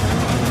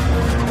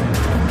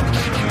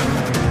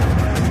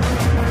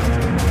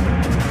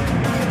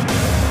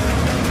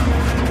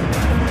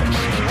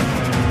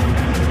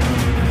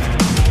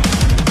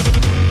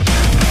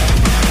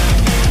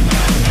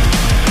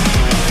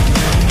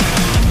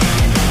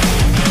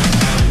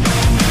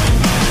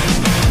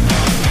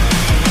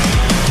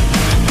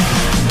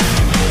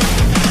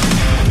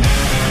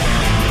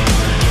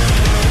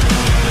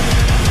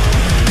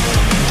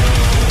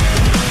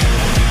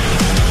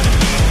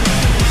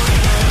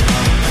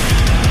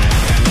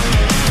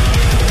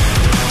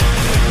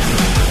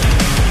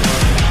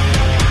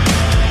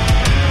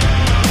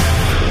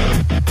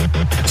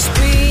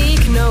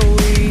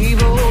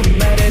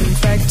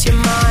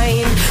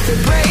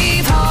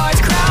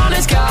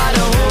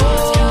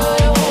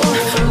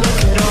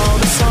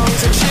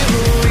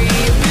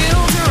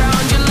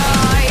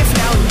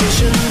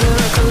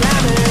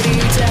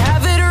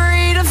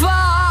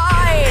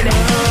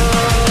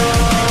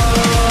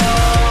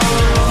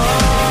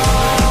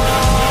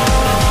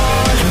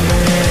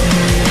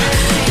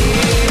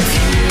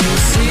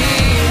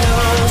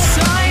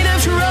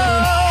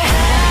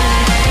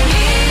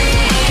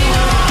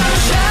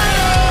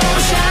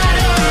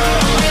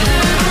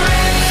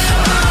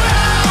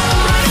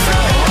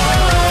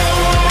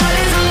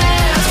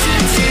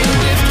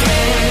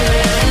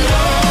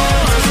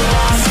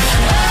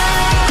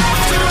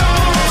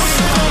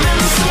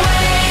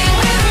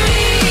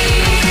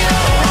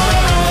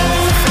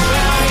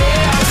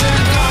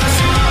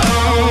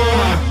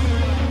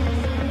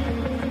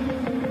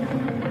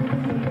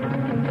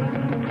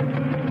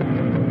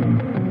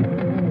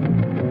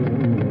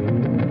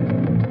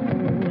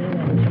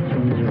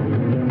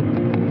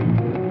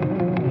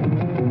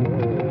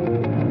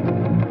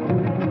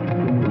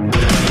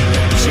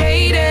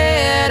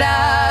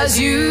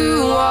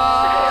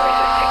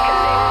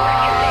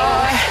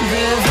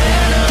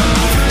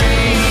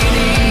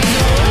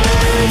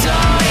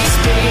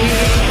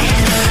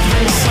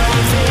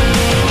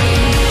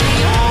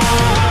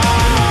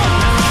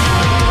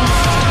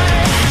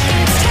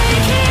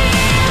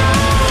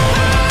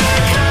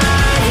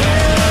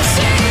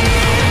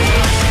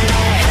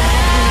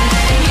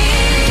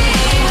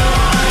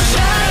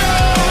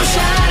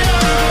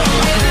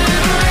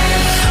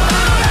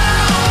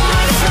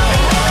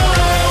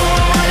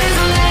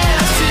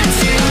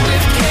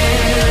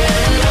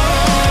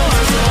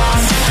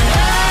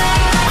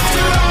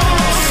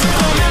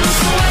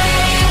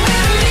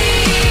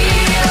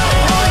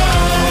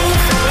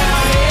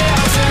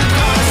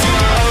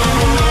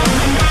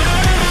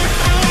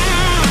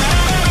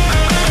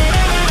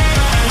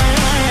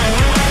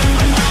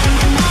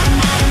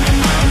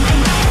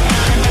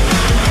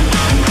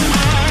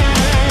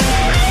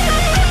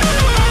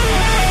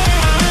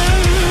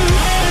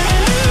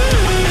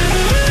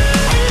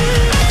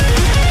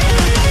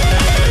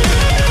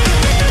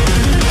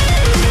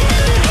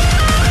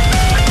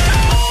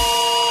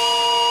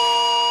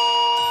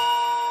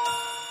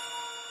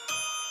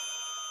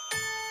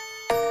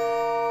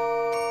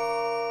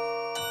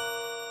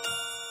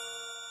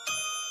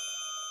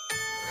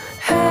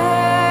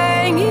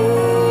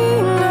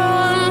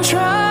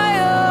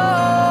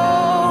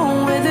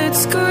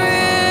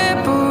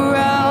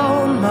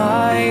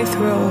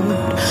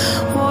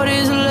 out what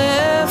is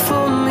left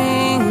for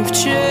me of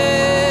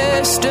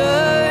jesters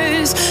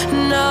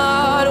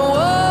not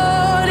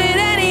wanted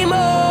anymore.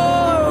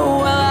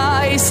 Well,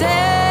 I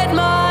said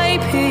my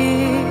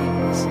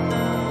piece.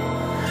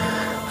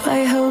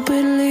 I hope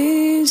it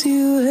leaves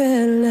you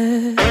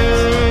headless.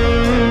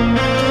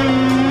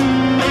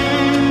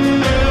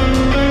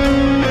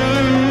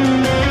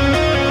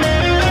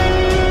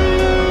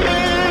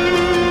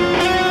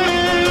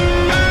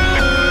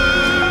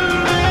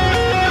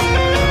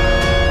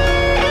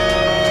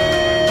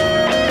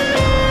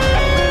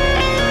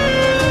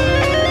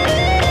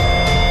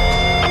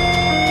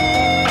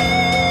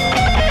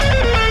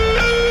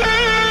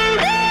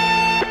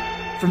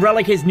 From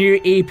Relica's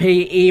new EP,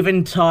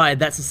 Eventide,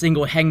 that's the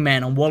single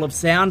Hangman on Wall of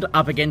Sound,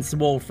 Up Against the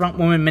Wall.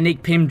 Frontwoman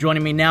Monique Pym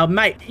joining me now.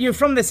 Mate, you're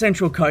from the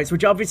Central Coast,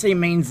 which obviously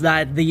means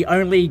that the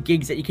only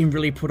gigs that you can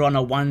really put on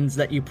are ones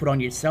that you put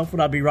on yourself.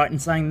 Would I be right in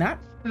saying that?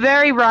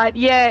 Very right.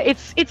 Yeah,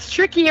 it's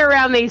tricky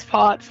around these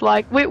parts.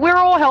 Like we're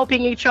all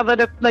helping each other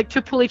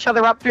to pull each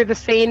other up through the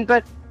scene,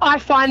 but I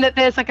find that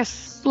there's like a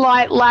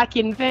slight lack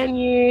in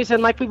venues,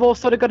 and like we've all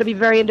sort of got to be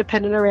very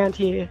independent around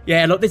here.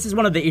 Yeah, look, this is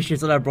one of the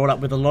issues that I brought up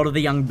with a lot of the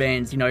young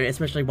bands, you know,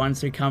 especially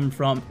ones who come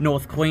from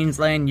North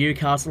Queensland,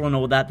 Newcastle and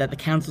all that the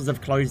councils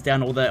have closed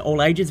down all the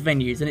all ages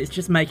venues, and it's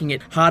just making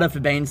it harder for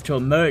bands to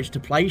emerge, to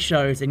play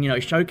shows and, you know,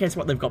 showcase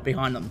what they've got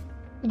behind them.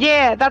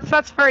 Yeah,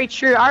 that's very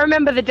true. I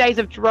remember the days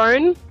of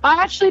Drone.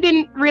 I actually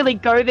didn't really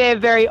go there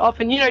very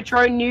often. You know,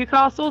 Drone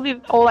Newcastle,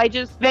 the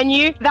all-ages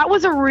venue, that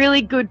was a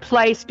really good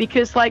place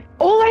because, like,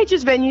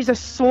 all-ages venues are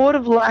sort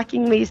of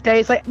lacking these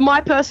days. Like, my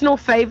personal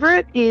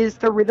favourite is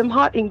the Rhythm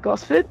Hut in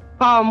Gosford.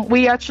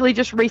 We actually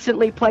just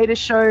recently played a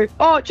show,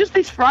 just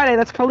this Friday.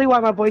 That's probably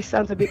why my voice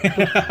sounds a bit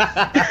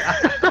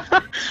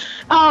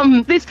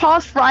this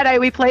past Friday,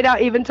 we played our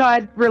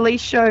Eventide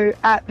release show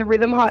at the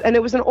Rhythm Hut, and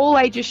it was an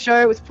all-ages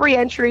show. It was free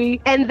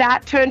entry, and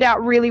that turned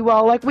out really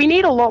well. Like, we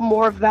need a lot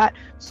more of that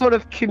sort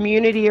of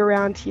community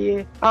around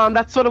here.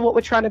 That's sort of what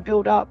we're trying to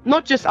build up.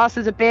 Not just us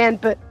as a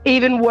band, but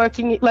even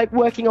working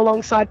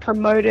alongside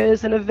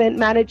promoters and event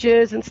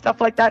managers and stuff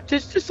like that,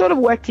 just to sort of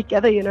work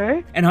together, you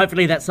know? And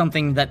hopefully that's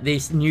something that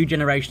this new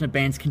generation of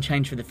bands can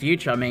change for the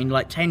future. I mean,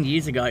 like 10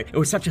 years ago, it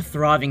was such a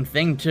thriving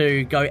thing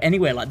to go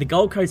anywhere. Like the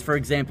Gold Coast, for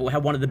example,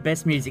 had one of the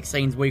best music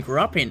scenes we grew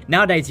up in.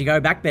 Nowadays, you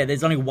go back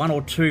there's only one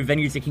or two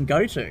venues you can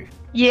go to.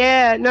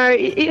 Yeah, no,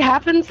 it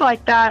happens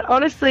like that.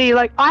 Honestly,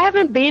 like, I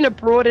haven't been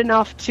abroad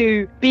enough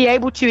to be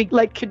able to,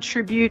 like,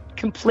 contribute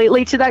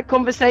completely to that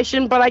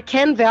conversation, but I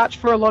can vouch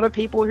for a lot of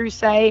people who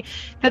say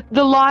that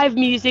the live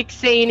music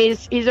scene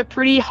is a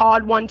pretty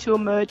hard one to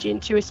emerge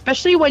into,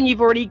 especially when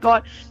you've already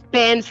got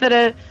bands that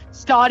are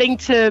starting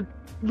to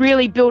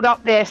really build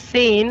up their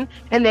scene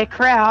and their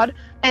crowd.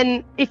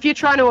 And if you're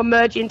trying to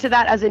emerge into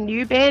that as a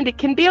new band, it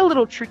can be a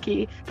little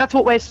tricky. That's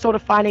what we're sort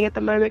of finding at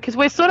the moment, because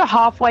we're sort of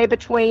halfway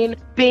between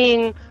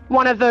being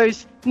one of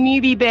those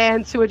newbie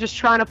bands who are just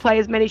trying to play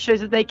as many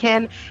shows as they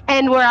can,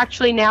 and we're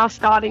actually now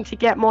starting to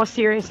get more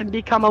serious and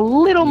become a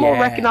little more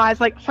recognized.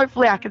 Like,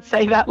 hopefully I could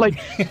say that, like,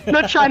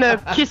 not trying to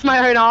kiss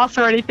my own ass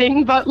or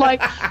anything, but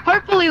like,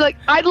 hopefully, like,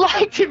 I'd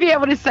like to be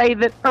able to say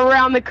that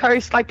around the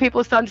coast, like,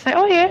 people are starting to say,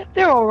 oh yeah,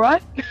 they're all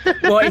right.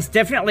 Well, it's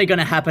definitely going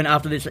to happen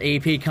after this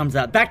EP comes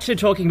out. Back to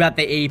talking about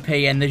the EP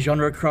and the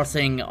genre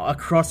crossing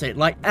across it.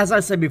 Like, as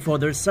I said before,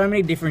 there's so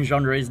many different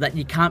genres that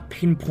you can't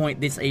pinpoint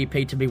this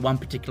EP to be one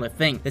particular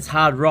thing. There's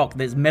hard rock,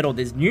 there's metal,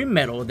 there's new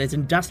metal, there's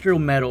industrial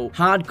metal,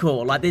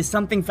 hardcore. Like, there's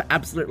something for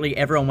absolutely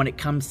everyone when it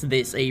comes to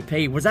this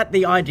EP. Was that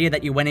the idea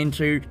that you went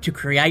into to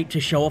create, to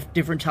show off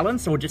different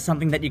talents, or just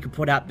something that you could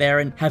put out there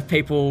and have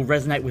people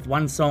resonate with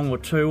one song or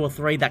two or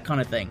three, that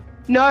kind of thing?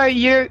 No,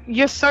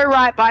 you're so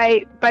right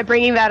by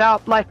bringing that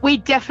up. Like, we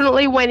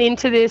definitely went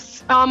into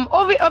this.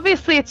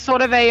 Obviously, it's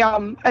sort of a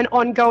an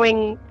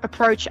ongoing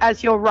approach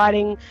as you're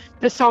writing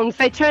the songs.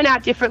 They turn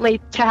out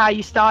differently to how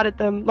you started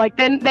them. Like,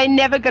 they're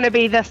never going to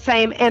be the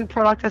same end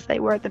product as they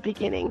were at the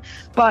beginning.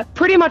 But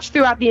pretty much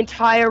throughout the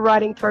entire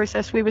writing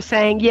process, we were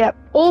saying, yeah,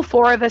 all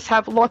four of us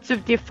have lots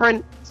of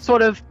different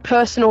sort of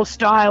personal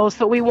styles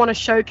that we want to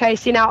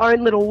showcase in our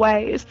own little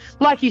ways.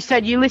 Like you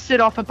said, you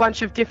listed off a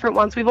bunch of different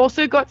ones. We've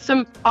also got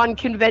some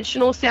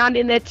unconventional sound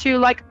in there too.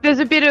 Like, there's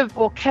a bit of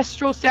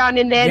orchestral sound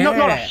in there,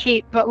 not a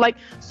heap, but like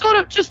sort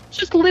of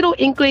just little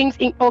inklings,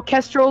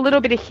 orchestral, a little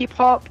bit of hip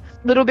hop,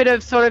 little bit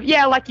of sort of,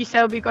 yeah, like you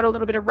said, we've got a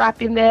little bit of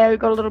rap in there, we've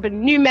got a little bit of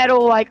new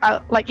metal,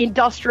 like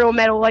industrial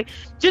metal, like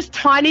just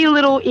tiny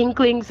little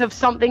inklings of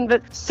something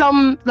that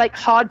some like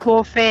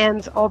hardcore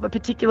fans of a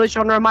particular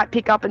genre might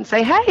pick up and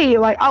say, hey,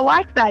 like, I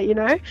like that, you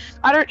know?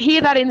 I don't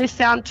hear that in this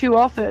sound too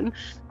often.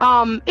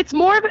 It's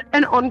more of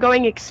an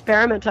ongoing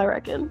experiment, I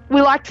reckon.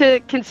 We like to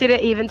consider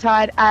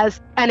Eventide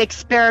as an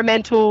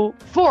experimental,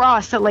 for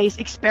us at least,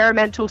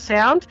 experimental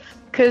sound,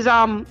 because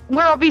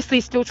we're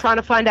obviously still trying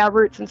to find our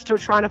roots and still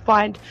trying to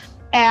find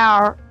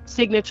our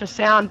signature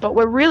sound, but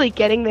we're really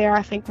getting there,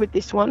 I think, with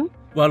this one.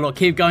 Well, look,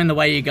 keep going the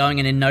way you're going,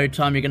 and in no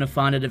time you're going to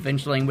find it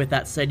eventually. And with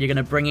that said, you're going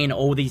to bring in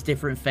all these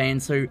different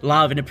fans who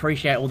love and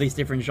appreciate all these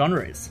different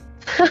genres.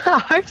 I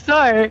hope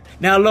so.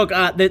 Now, look,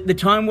 the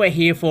time we're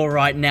here for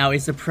right now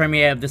is the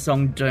premiere of the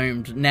song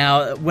Doomed.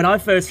 Now, when I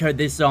first heard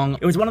this song,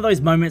 it was one of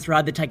those moments where I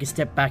had to take a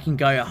step back and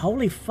go,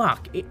 holy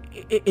fuck,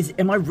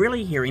 am I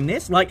really hearing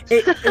this? Like,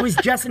 it was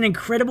just an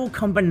incredible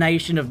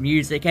combination of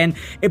music, and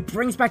it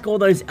brings back all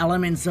those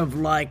elements of,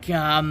 like,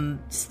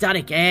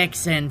 Static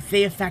X and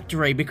Fear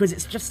Factory, because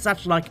it's just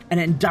such, like, an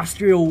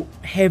industrial,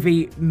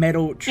 heavy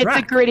metal track.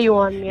 It's a gritty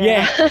one,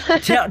 yeah.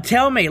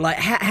 Tell me, like,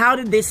 how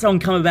did this song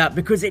come about?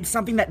 Because it's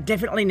something that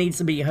definitely needs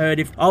to be heard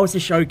if I was to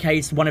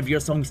showcase one of your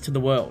songs to the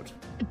world.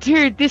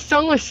 Dude, this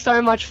song was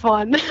so much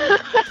fun.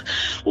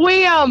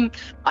 You're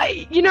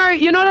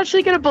not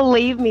actually going to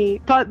believe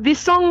me, but this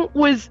song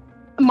was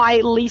my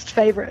least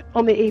favorite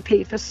on the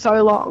EP for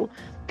so long.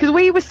 Because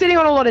we were sitting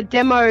on a lot of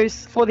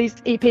demos for this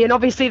EP, and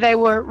obviously they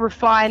were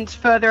refined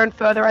further and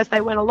further as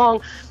they went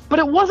along. But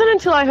it wasn't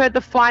until I heard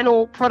the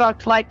final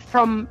product, like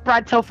from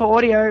Brad Telfer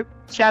Audio,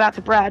 shout out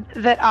to Brad,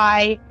 that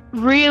I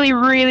really,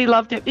 really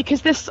loved it,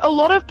 because there's a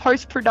lot of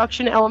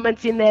post-production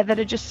elements in there that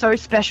are just so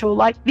special.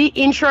 Like the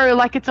intro,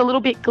 like it's a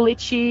little bit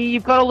glitchy.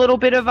 You've got a little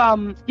bit of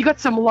you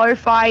got some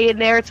lo-fi in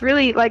there. It's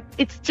really like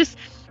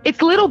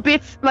it's little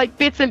bits, like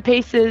bits and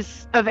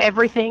pieces of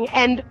everything.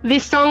 And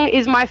this song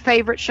is my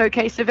favorite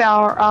showcase of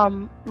our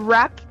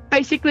rap,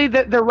 basically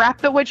the rap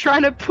that we're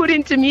trying to put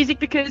into music,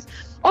 because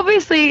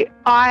obviously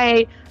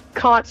I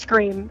can't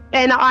scream,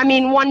 and I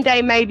mean one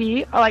day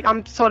maybe, like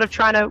I'm sort of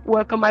trying to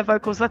work on my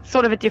vocals. That's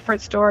sort of a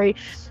different story,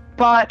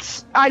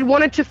 but I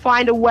wanted to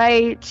find a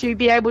way to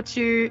be able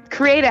to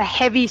create a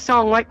heavy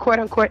song, like quote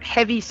unquote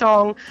heavy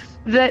song,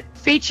 that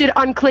featured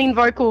unclean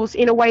vocals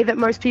in a way that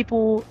most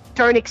people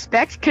don't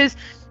expect, because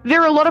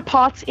there are a lot of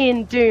parts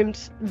in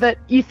Doomed that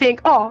you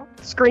think, oh,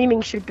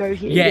 screaming should go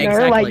here. Yeah, you know?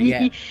 exactly.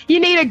 Like you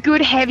need a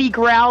good heavy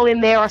growl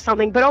in there or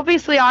something, but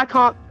obviously I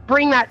can't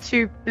bring that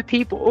to the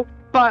people.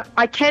 But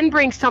I can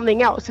bring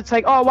something else. It's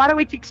like, oh, why don't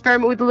we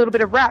experiment with a little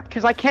bit of rap?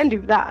 Because I can do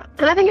that.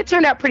 And I think it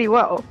turned out pretty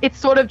well. It's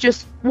sort of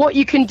just what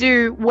you can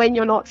do when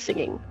you're not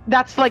singing.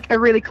 That's like a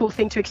really cool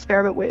thing to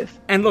experiment with.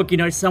 And look,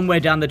 somewhere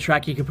down the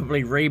track you could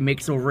probably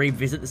remix or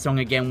revisit the song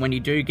again when you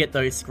do get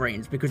those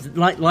screams. Because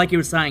like you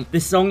were saying,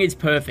 the song is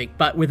perfect,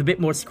 but with a bit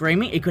more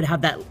screaming, it could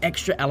have that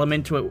extra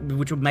element to it,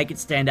 which would make it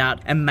stand out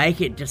and make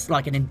it just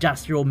like an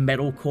industrial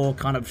metalcore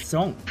kind of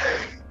song.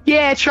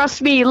 Yeah,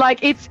 trust me,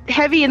 like it's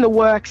heavy in the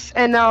works,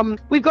 and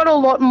we've got a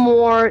lot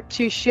more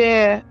to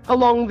share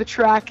along the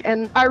track,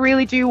 and I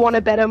really do want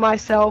to better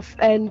myself,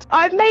 and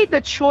I've made the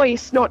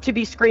choice not to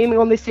be screaming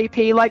on this EP.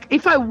 Like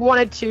if I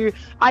wanted to,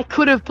 I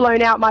could have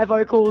blown out my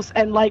vocals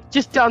and like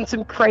just done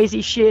some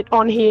crazy shit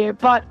on here,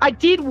 but I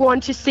did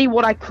want to see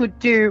what I could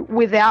do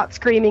without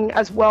screaming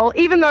as well,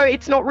 even though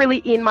it's not really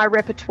in my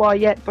repertoire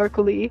yet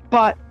vocally,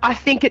 but I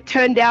think it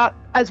turned out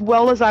as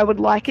well as I would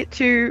like it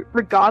to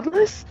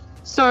regardless.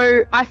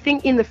 So I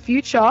think in the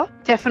future,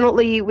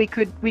 definitely we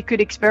could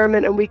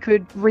experiment and we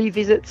could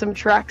revisit some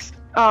tracks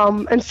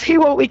and see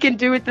what we can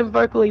do with them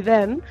vocally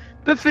then.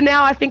 But for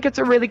now, I think it's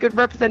a really good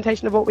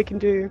representation of what we can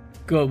do.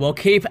 Good, well,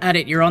 keep at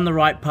it. You're on the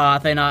right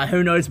path, and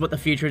who knows what the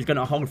future is going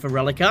to hold for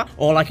Reliqa.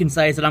 All I can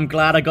say is that I'm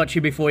glad I got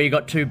you before you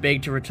got too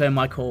big to return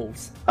my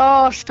calls.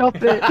 Oh, stop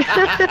it.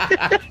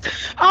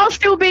 I'll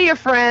still be your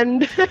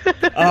friend.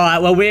 All right,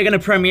 well, we're going to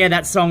premiere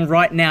that song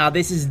right now.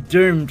 This is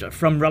Doomed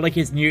from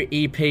Reliqa's new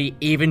EP,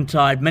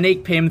 Eventide.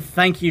 Monique Pym,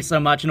 thank you so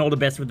much, and all the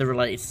best with the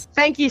release.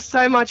 Thank you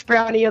so much,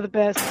 Browny. You're the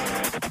best.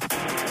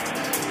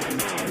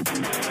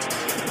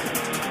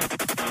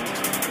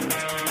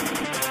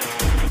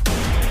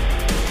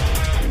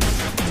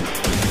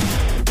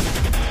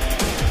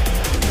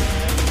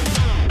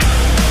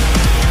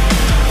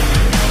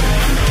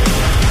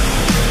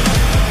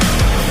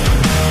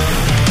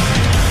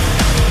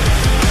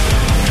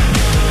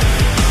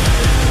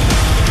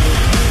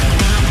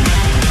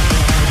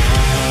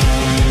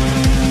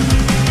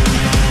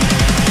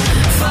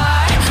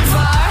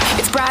 Far,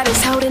 it's bright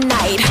as hell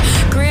tonight.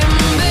 Grim,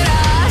 but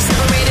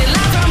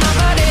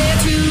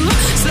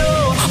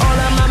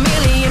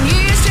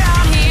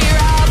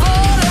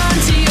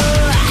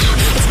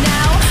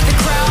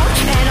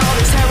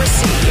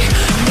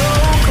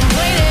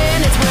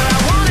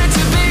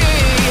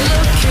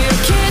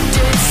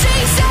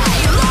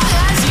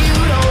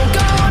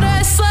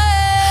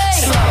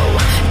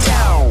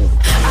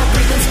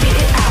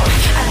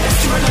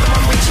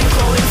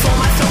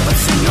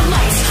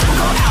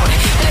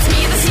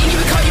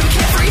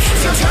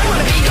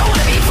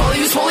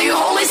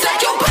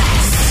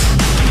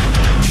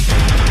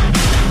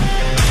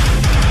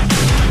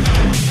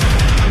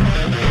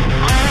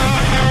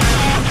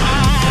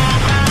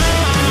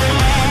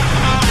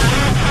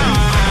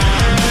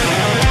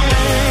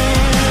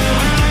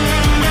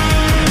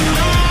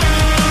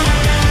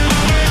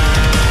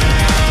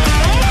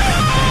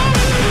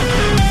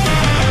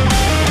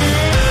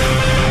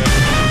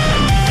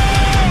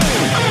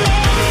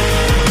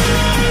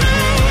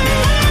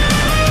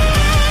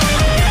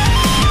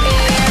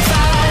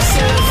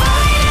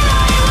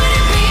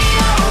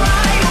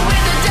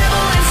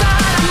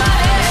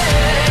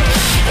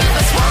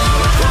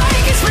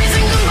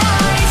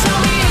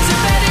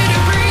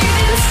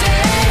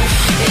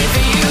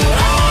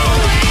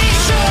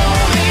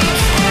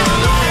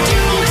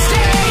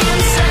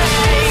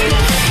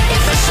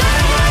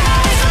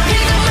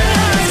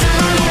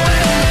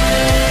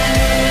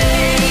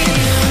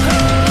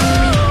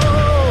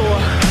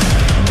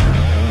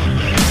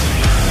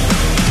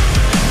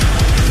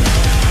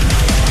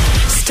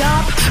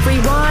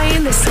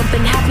Rewind, there's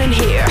something happening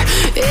here.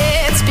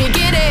 It's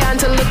beginning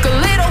to look a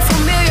little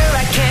familiar.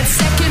 I can't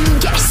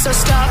second guess or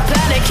stop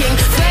panicking.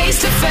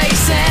 Face to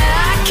face and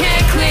I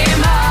can't clear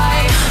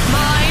my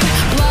mind.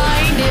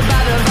 Blinded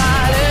by the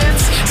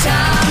violence.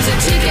 Time's a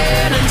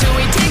ticking until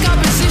we take our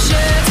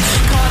positions.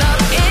 Caught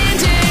up in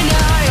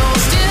denial,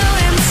 still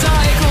in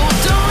cycle.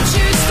 Don't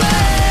you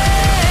stay.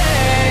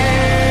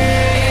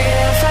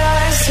 If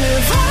I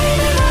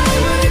survive, I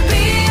would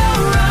be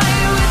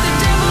alright with the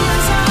devil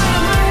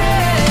inside my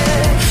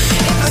head.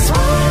 If I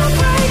swallow a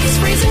break, it's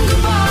freezing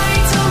goodbye.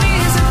 Tell me,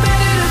 is it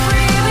better to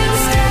breathe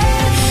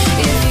instead?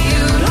 If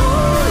you'd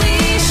only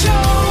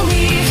show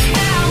me,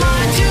 am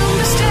I doomed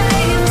to stay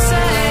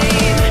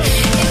insane?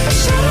 If I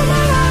shadow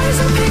my eyes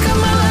and pick up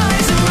my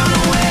lies and run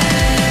away.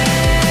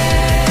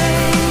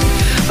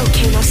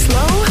 Okay, now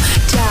slow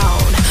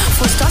down.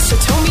 Force starts to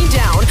tone me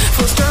down.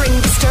 Full stirring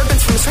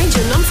disturbance from a strange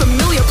and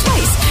unfamiliar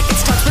place. It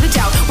starts with a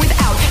doubt,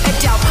 without a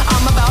doubt.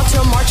 I'm about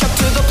to march up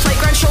to the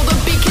playground, show the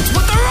big kids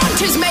what the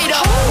runt is made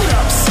of. Hold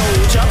up,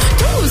 soldier,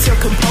 don't lose your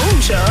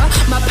composure.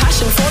 My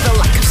passion for the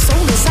lack of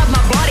soul inside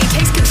my body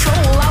takes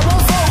control. I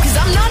won't fall, cause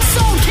I'm not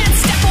sold, can't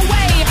step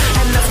away.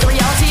 And the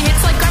reality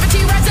hits like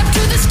gravity, rise up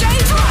to the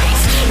stage right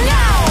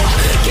now.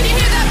 Can you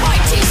hear that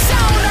mighty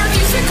sound? Our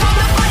music on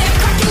the fire,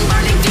 cracking,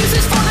 burning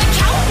fuses for the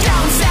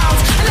countdown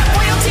sounds. And that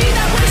royalty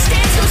that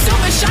withstands no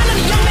silver shine on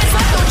a young man's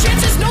life, no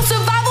chances, no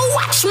survival.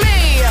 Watch me.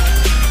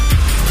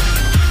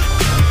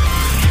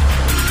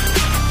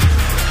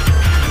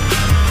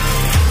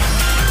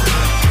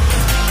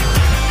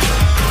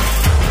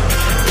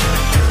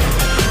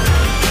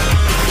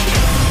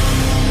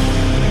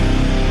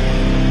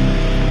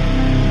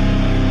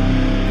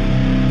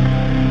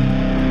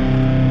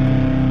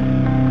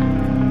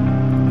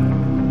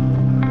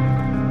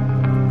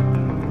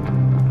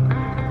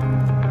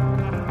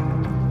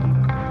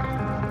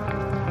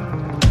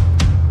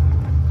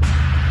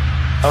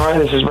 Alright,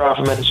 this is Ralph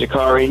from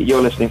Shikari.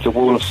 You're listening to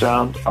Wall of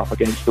Sound, Up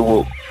Against the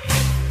Wall.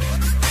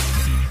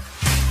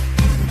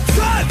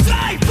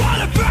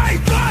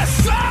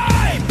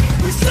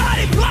 We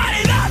started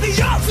planning out the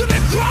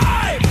ultimate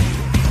crime.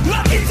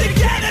 Looking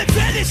together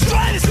to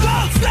destroy this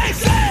world's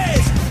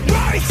faces.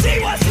 Worry, see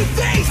what's the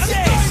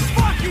thesis.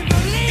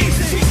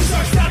 Institutions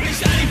are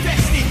established and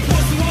invested.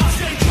 What's the last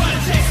thing trying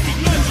to test it?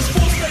 No, just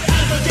force fed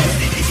and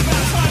digested. It's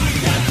about time we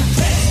can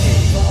contest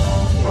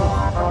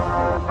it.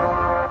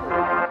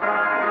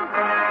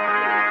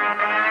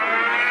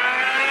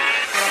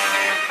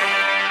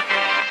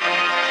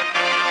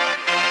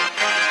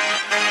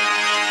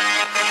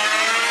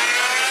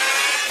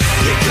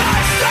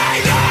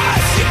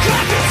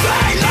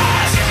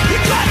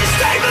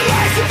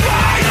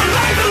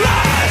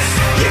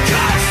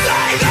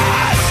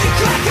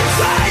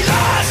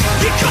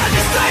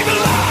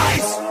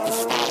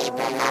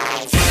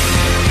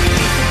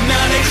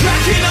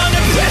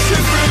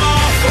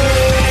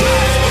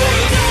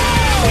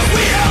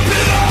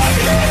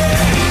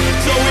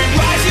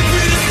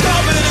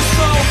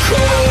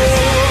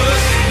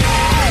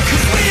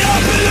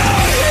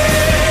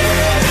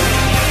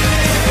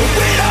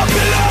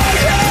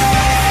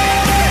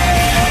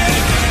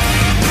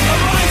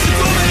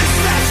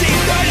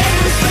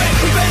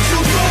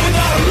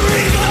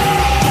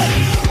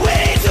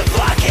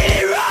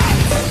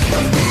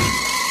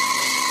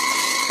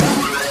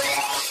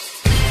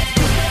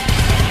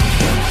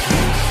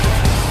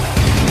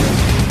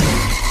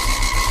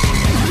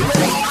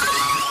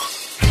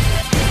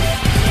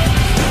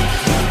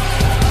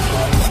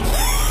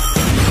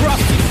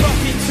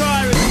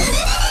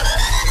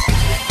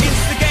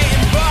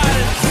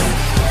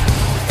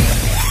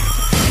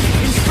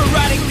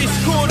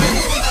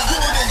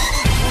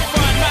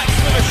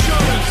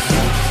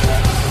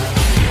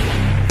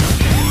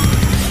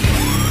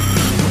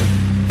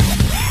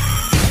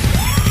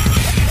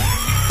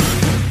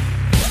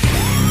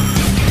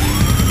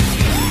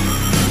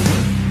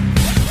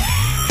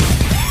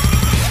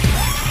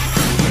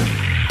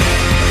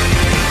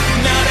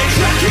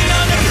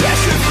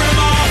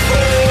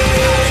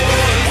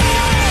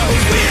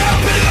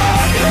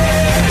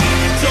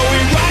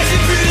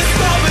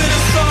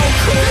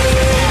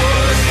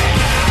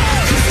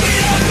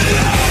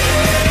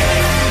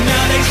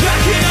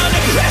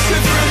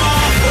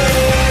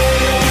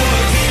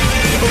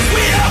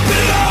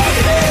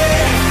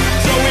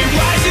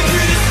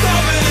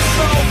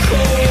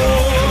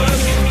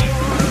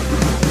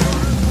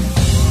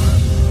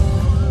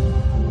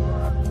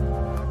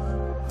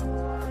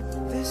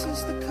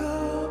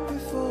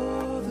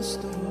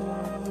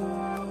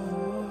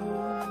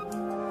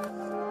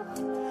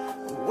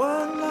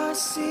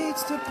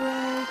 seeks to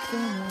break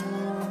them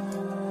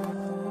all,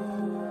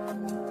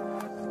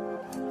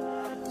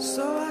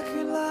 so I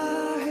can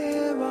lie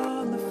here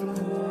on the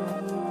floor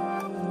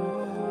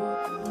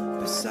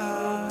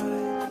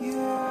beside you.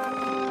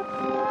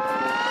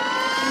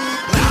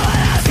 No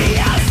one else hears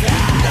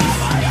us. No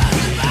one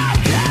else about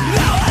us.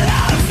 No one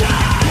else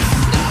us.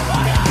 No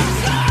one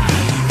else us.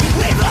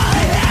 We've all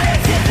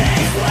inherited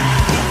this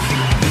world.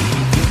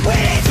 We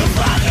need to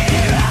fuck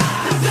it up.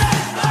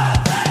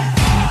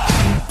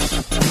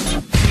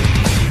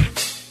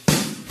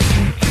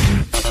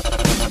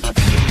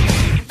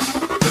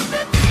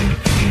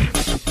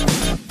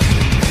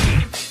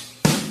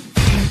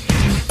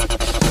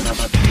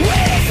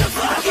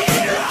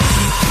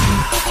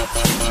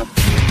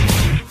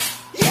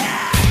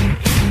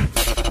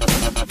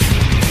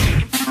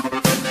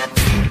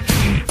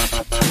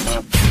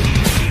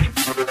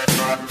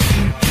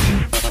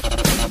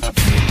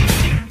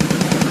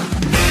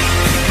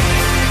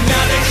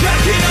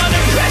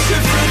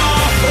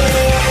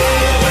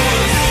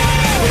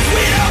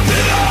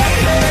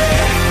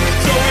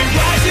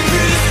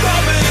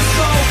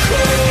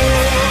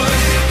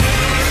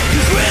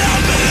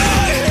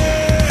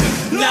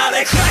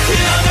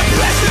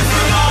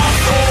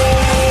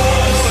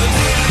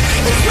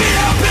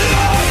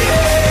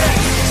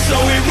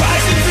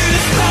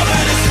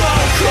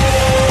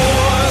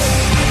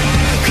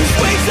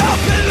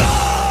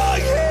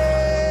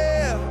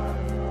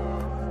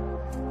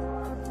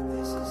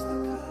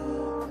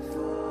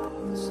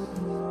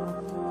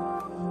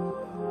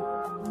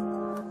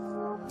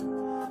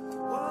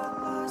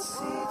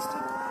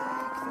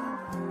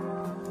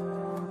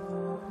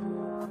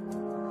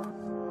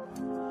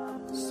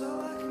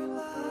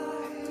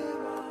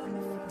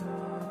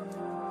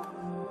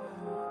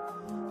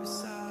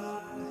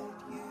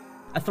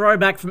 A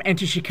throwback from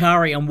Enter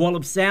Shikari and Wall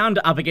of Sound,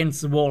 Up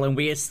Against the Wall, and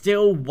we are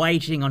still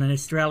waiting on an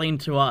Australian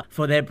tour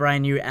for their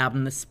brand new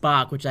album, The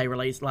Spark, which they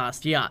released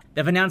last year.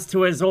 They've announced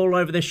tours all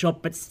over the shop,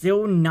 but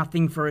still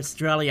nothing for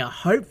Australia.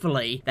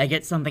 Hopefully, they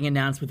get something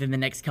announced within the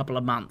next couple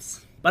of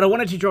months. But I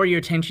wanted to draw your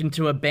attention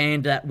to a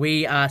band that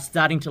we are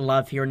starting to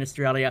love here in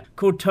Australia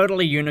called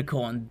Totally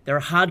Unicorn. They're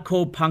a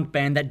hardcore punk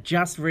band that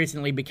just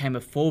recently became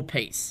a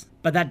four-piece.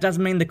 But that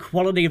doesn't mean the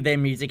quality of their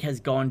music has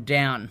gone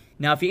down.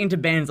 Now, if you're into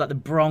bands like the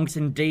Bronx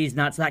and D's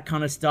Nuts, that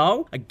kind of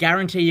style, I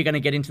guarantee you're going to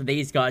get into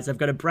these guys. I've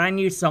got a brand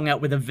new song out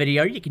with a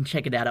video. You can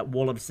check it out at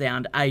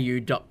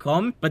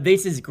wallofsoundau.com. But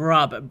this is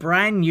Grub,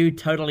 brand new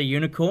Totally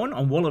Unicorn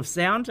on Wall of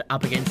Sound,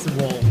 Up Against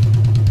the Wall.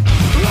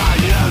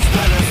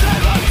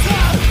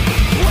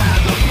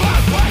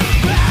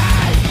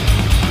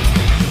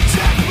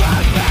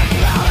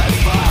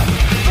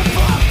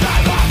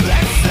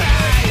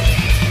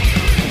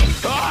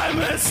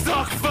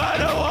 Stock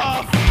photo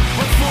off,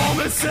 perform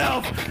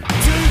myself, do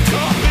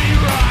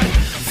copyright,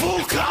 full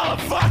color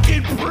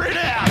fucking print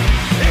out.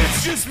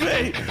 It's just me.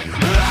 Look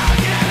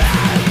at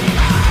it.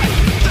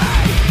 They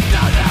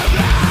don't know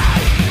me.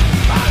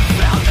 I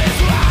felt this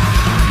way.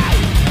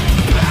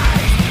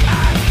 Pain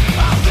and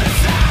of the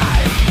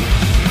same.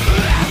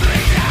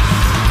 Every day.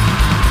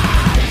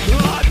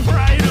 I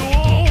pray to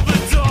all the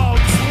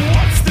dogs.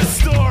 What's the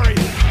story?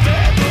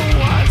 They're the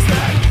ones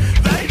that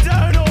they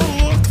don't all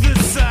look the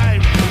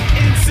same.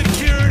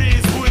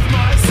 Insecurities with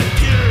my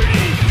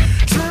security.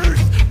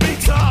 Truth be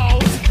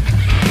told,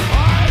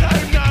 I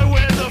don't know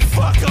where the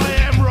fuck I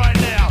am right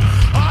now.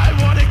 I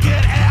want to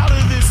get out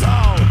of this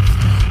hole.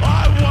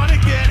 I want to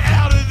get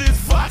out of this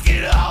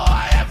fucking hole.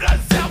 I have no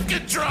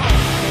self-control.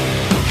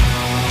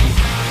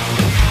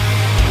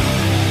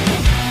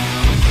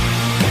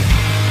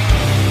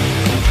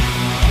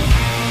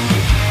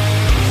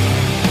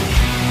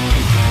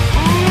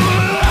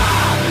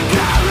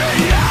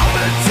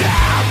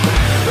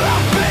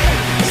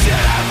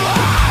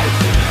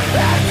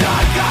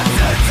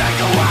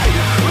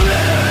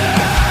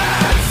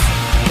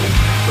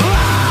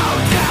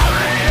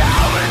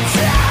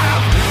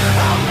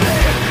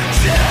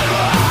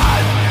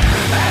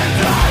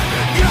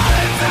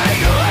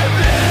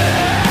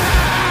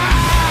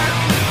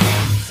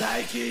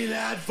 Taking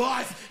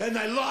advice and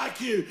they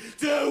like you,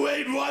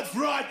 doing what's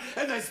right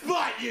and they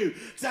spite you.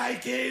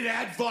 Taking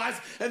advice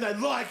and they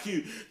like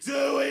you,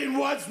 doing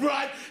what's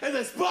right and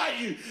they spite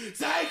you.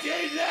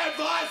 Taking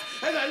advice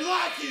and they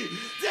like you,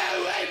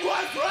 doing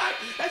what's right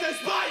and they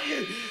spite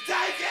you.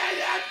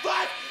 Taking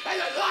advice and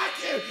they like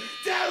you,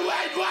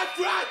 doing what's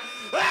right.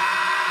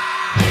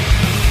 Ah!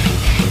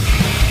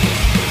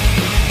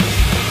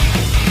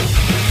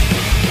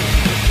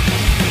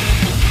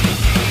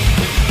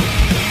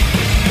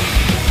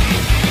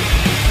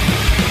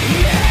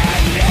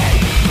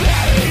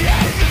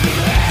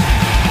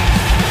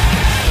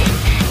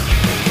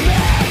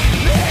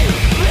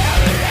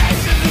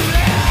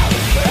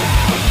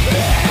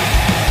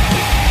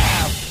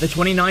 The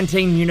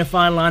 2019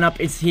 Unify lineup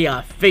is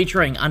here,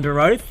 featuring Under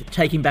Oath,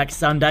 Taking Back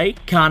Sunday,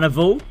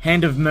 Karnivool,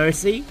 Hand of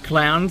Mercy,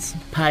 Clowns,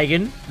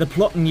 Pagan, The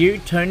Plot and You,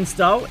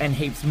 Turnstile, and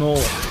heaps more.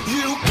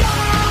 You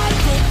got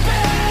the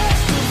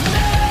best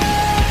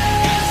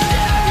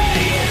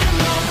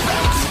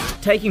of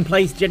me. Taking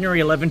place January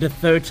 11 to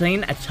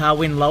 13 at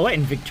Tarwin Lower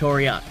in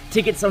Victoria.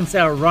 Tickets on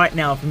sale right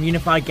now from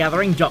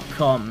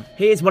unifygathering.com.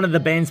 Here's one of the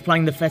bands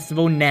playing the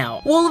festival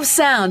now. Wall of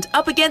Sound,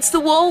 Up Against the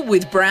Wall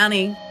with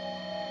Browny.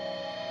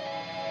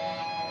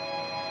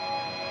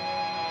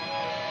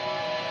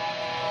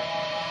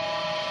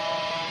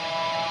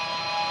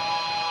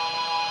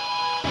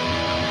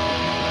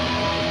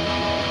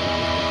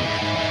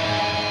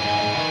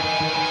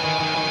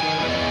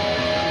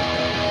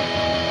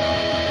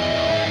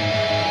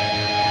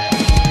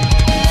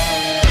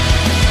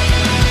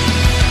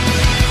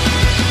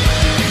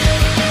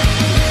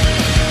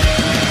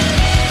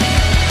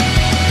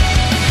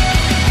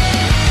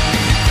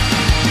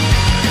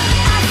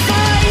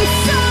 I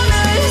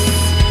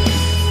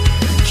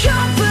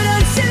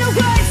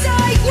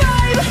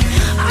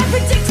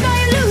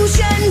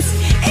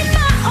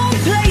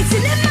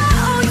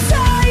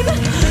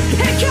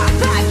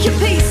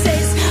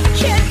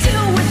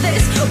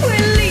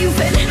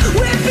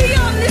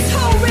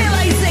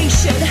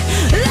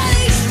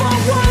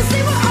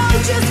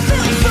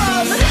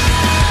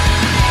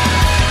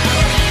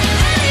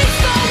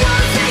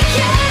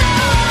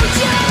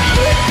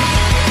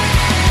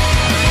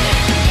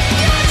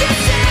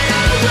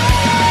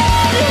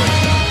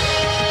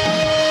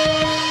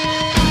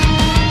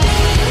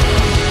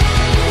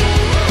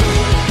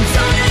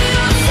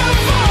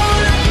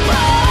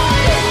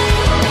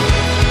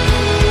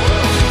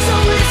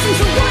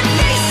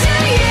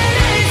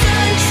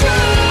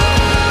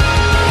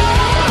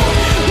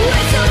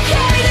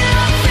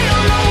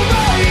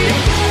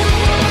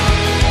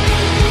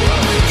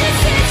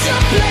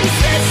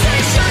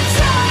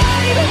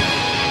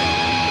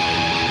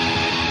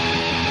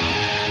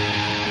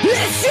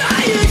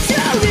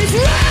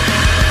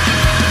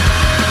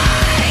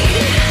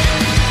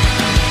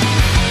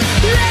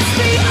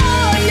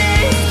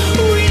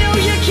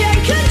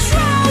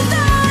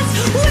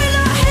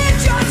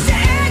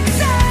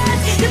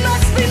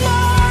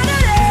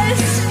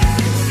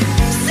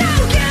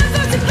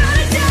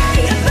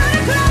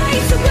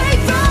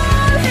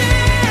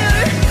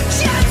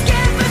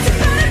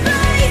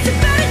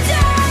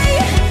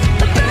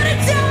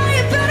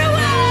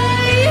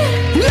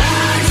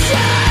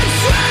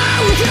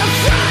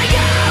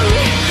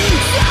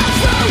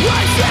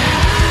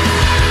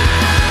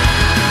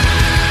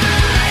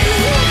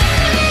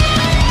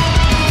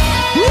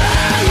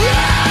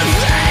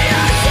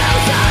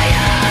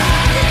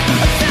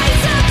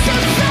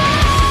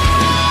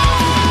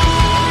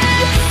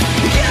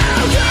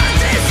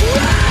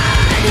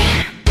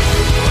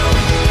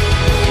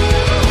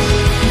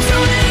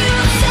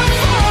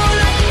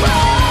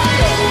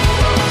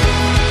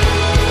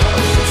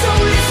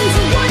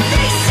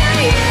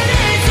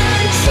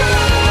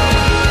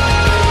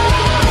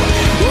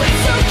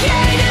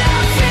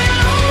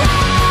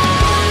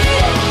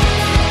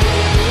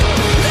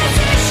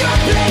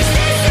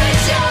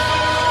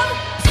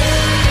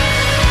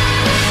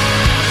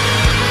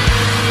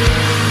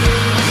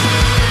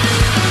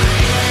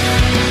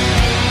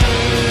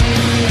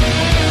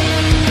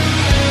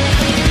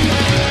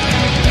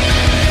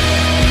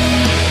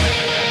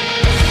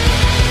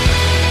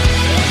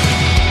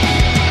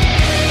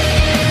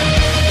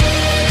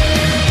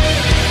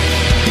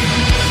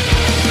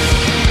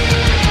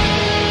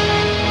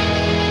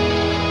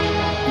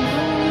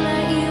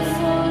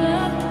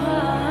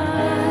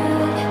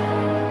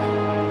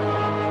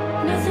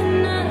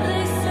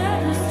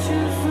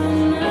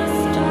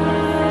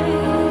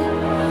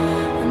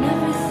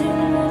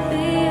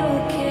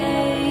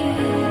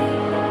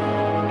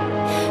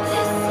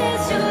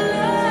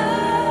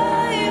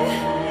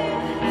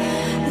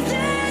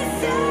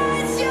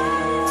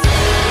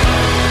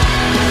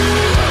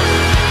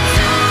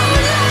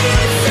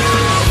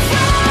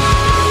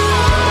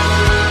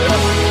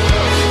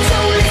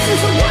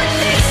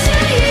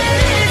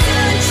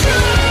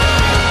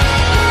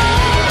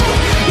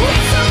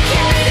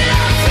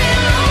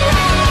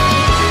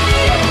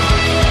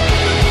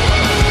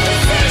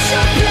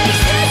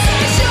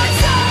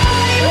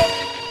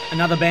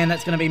another band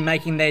that's going to be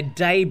making their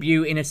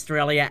debut in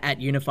Australia at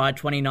Unified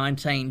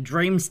 2019,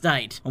 Dream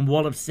State, on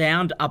Wall of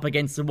Sound, Up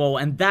Against the Wall.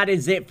 And that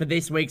is it for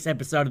this week's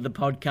episode of the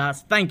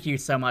podcast. Thank you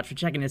so much for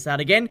checking us out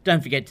again.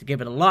 Don't forget to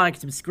give it a like,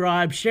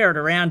 subscribe, share it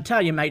around,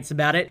 tell your mates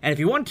about it. And if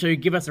you want to,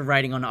 give us a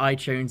rating on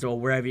iTunes or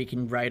wherever you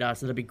can rate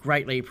us. It'll be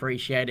greatly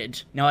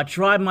appreciated. Now, I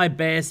tried my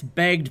best,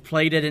 begged,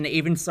 pleaded, and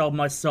even sold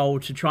my soul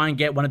to try and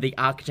get one of the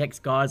Architects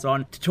guys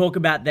on to talk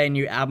about their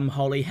new album,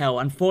 Holy Hell.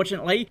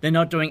 Unfortunately, they're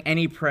not doing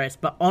any press,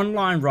 but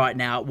online right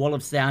now at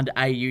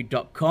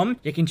wallofsoundau.com,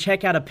 you can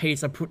check out a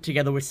piece I put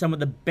together with some of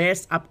the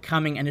best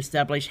upcoming and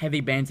established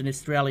heavy bands in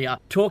Australia,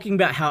 talking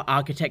about how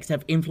Architects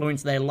have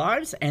influenced their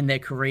lives and their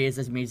careers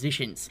as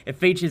musicians. It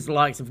features the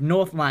likes of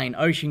North Lane,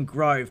 Ocean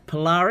Grove,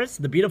 Polaris,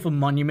 The Beautiful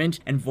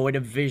Monument, and Void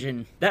of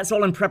Vision. That's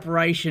all in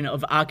preparation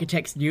of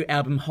Architects' new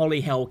album,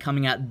 Holy Hell,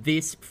 coming out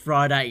this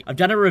Friday. I've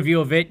done a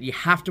review of it. You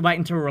have to wait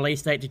until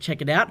release date to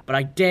check it out, but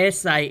I dare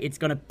say it's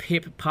going to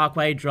pip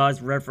Parkway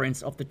Drive's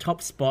Reverence off the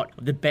top spot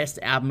of the best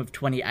album of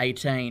 2018.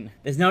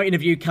 There's no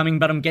interview coming,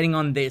 but I'm getting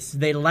on this,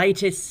 their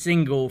latest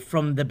single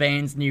from the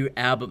band's new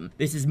album.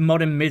 This is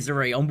Modern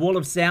Misery on Wall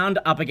of Sound,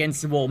 Up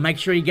Against the Wall. Make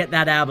sure you get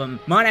that album.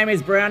 My name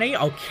is Browny.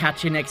 I'll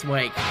catch you next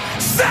week.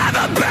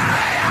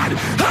 Seven-band,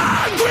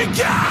 hungry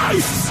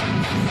ghosts,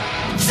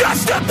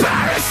 just a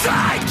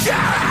parasite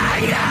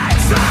carrying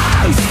its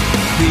house.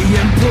 The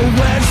emperor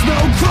wears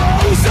no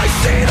clothes. I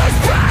see those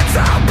brats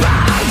on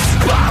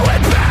bones, but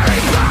we're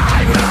buried by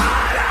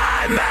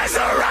modern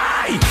misery.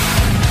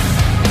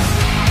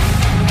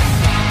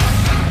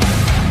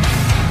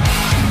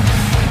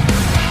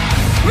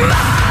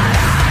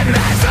 Modern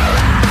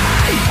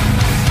misery.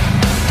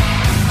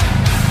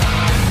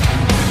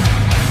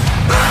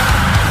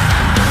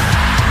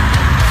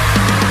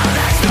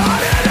 There's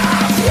not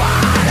enough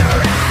water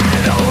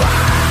in the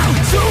world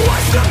to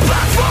wash the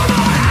blood from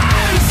our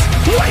hands.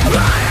 We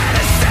burn in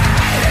a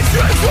state, its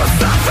roots will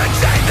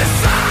suffocate the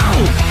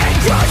soul. It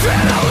grows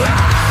with a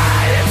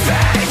light, it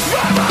fades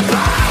from our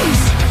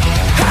bones.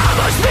 How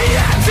must be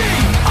empty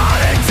are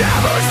the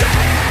devils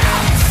in here,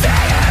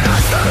 singing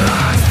us the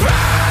last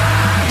breath.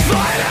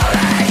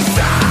 Finally,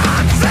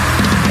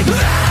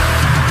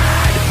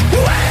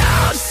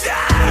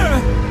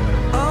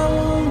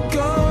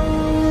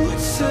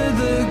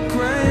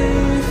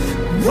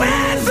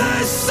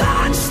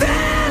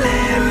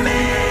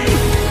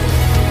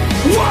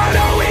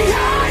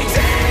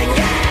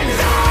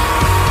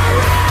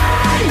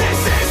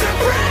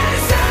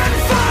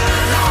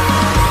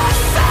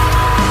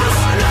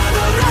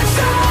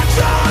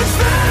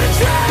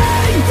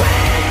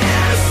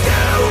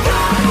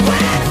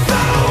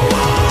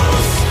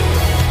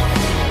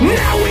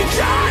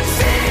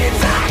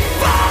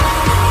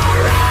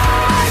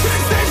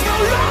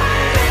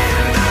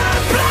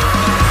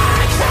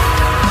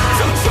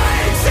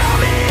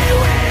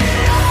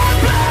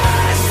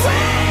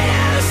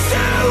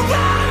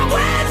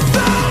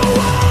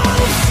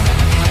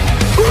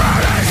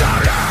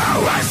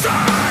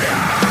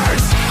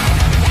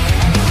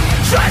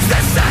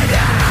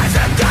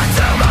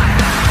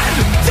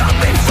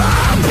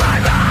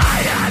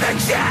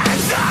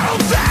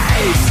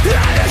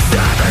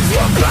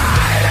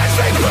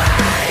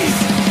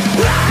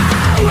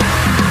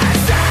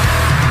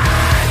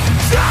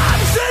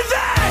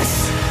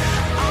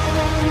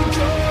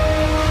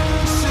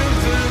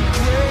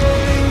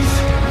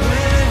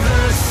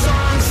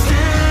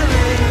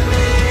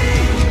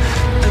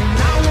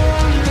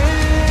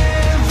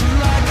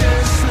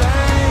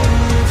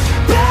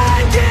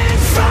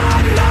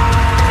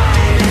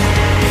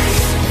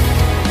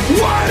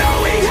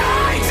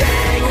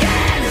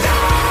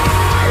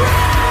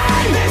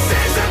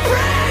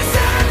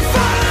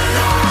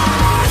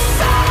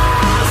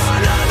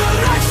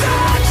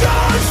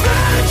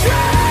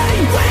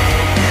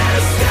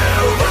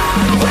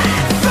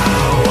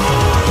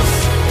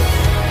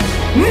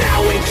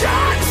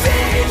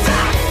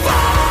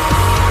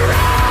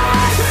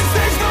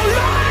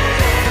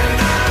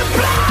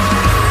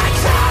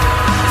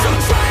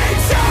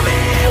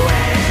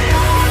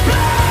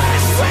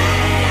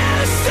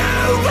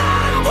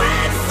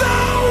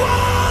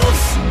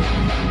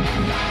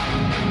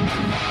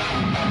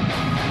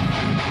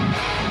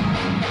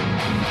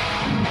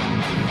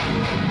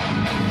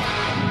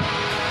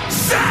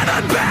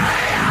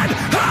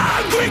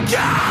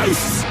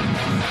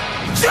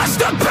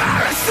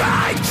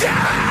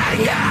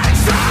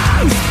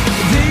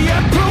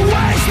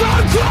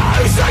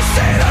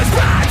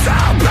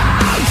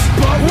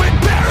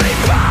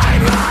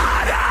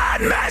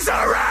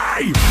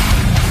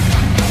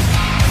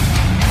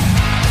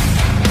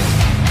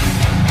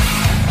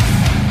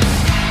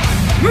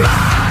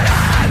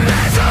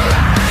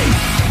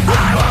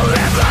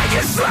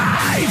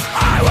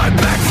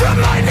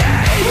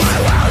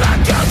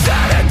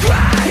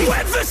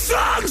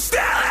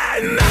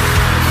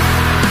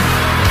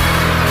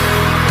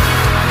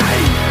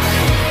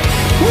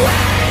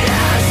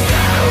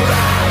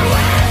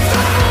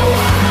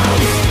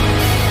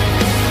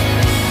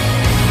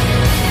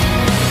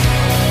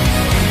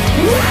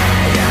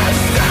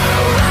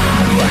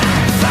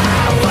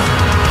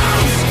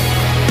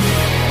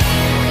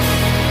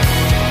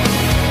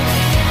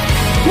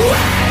 We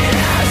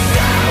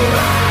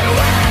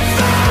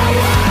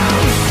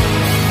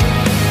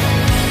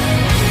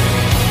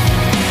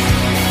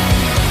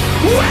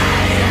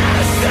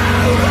used to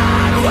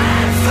run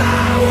with the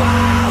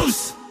wolves.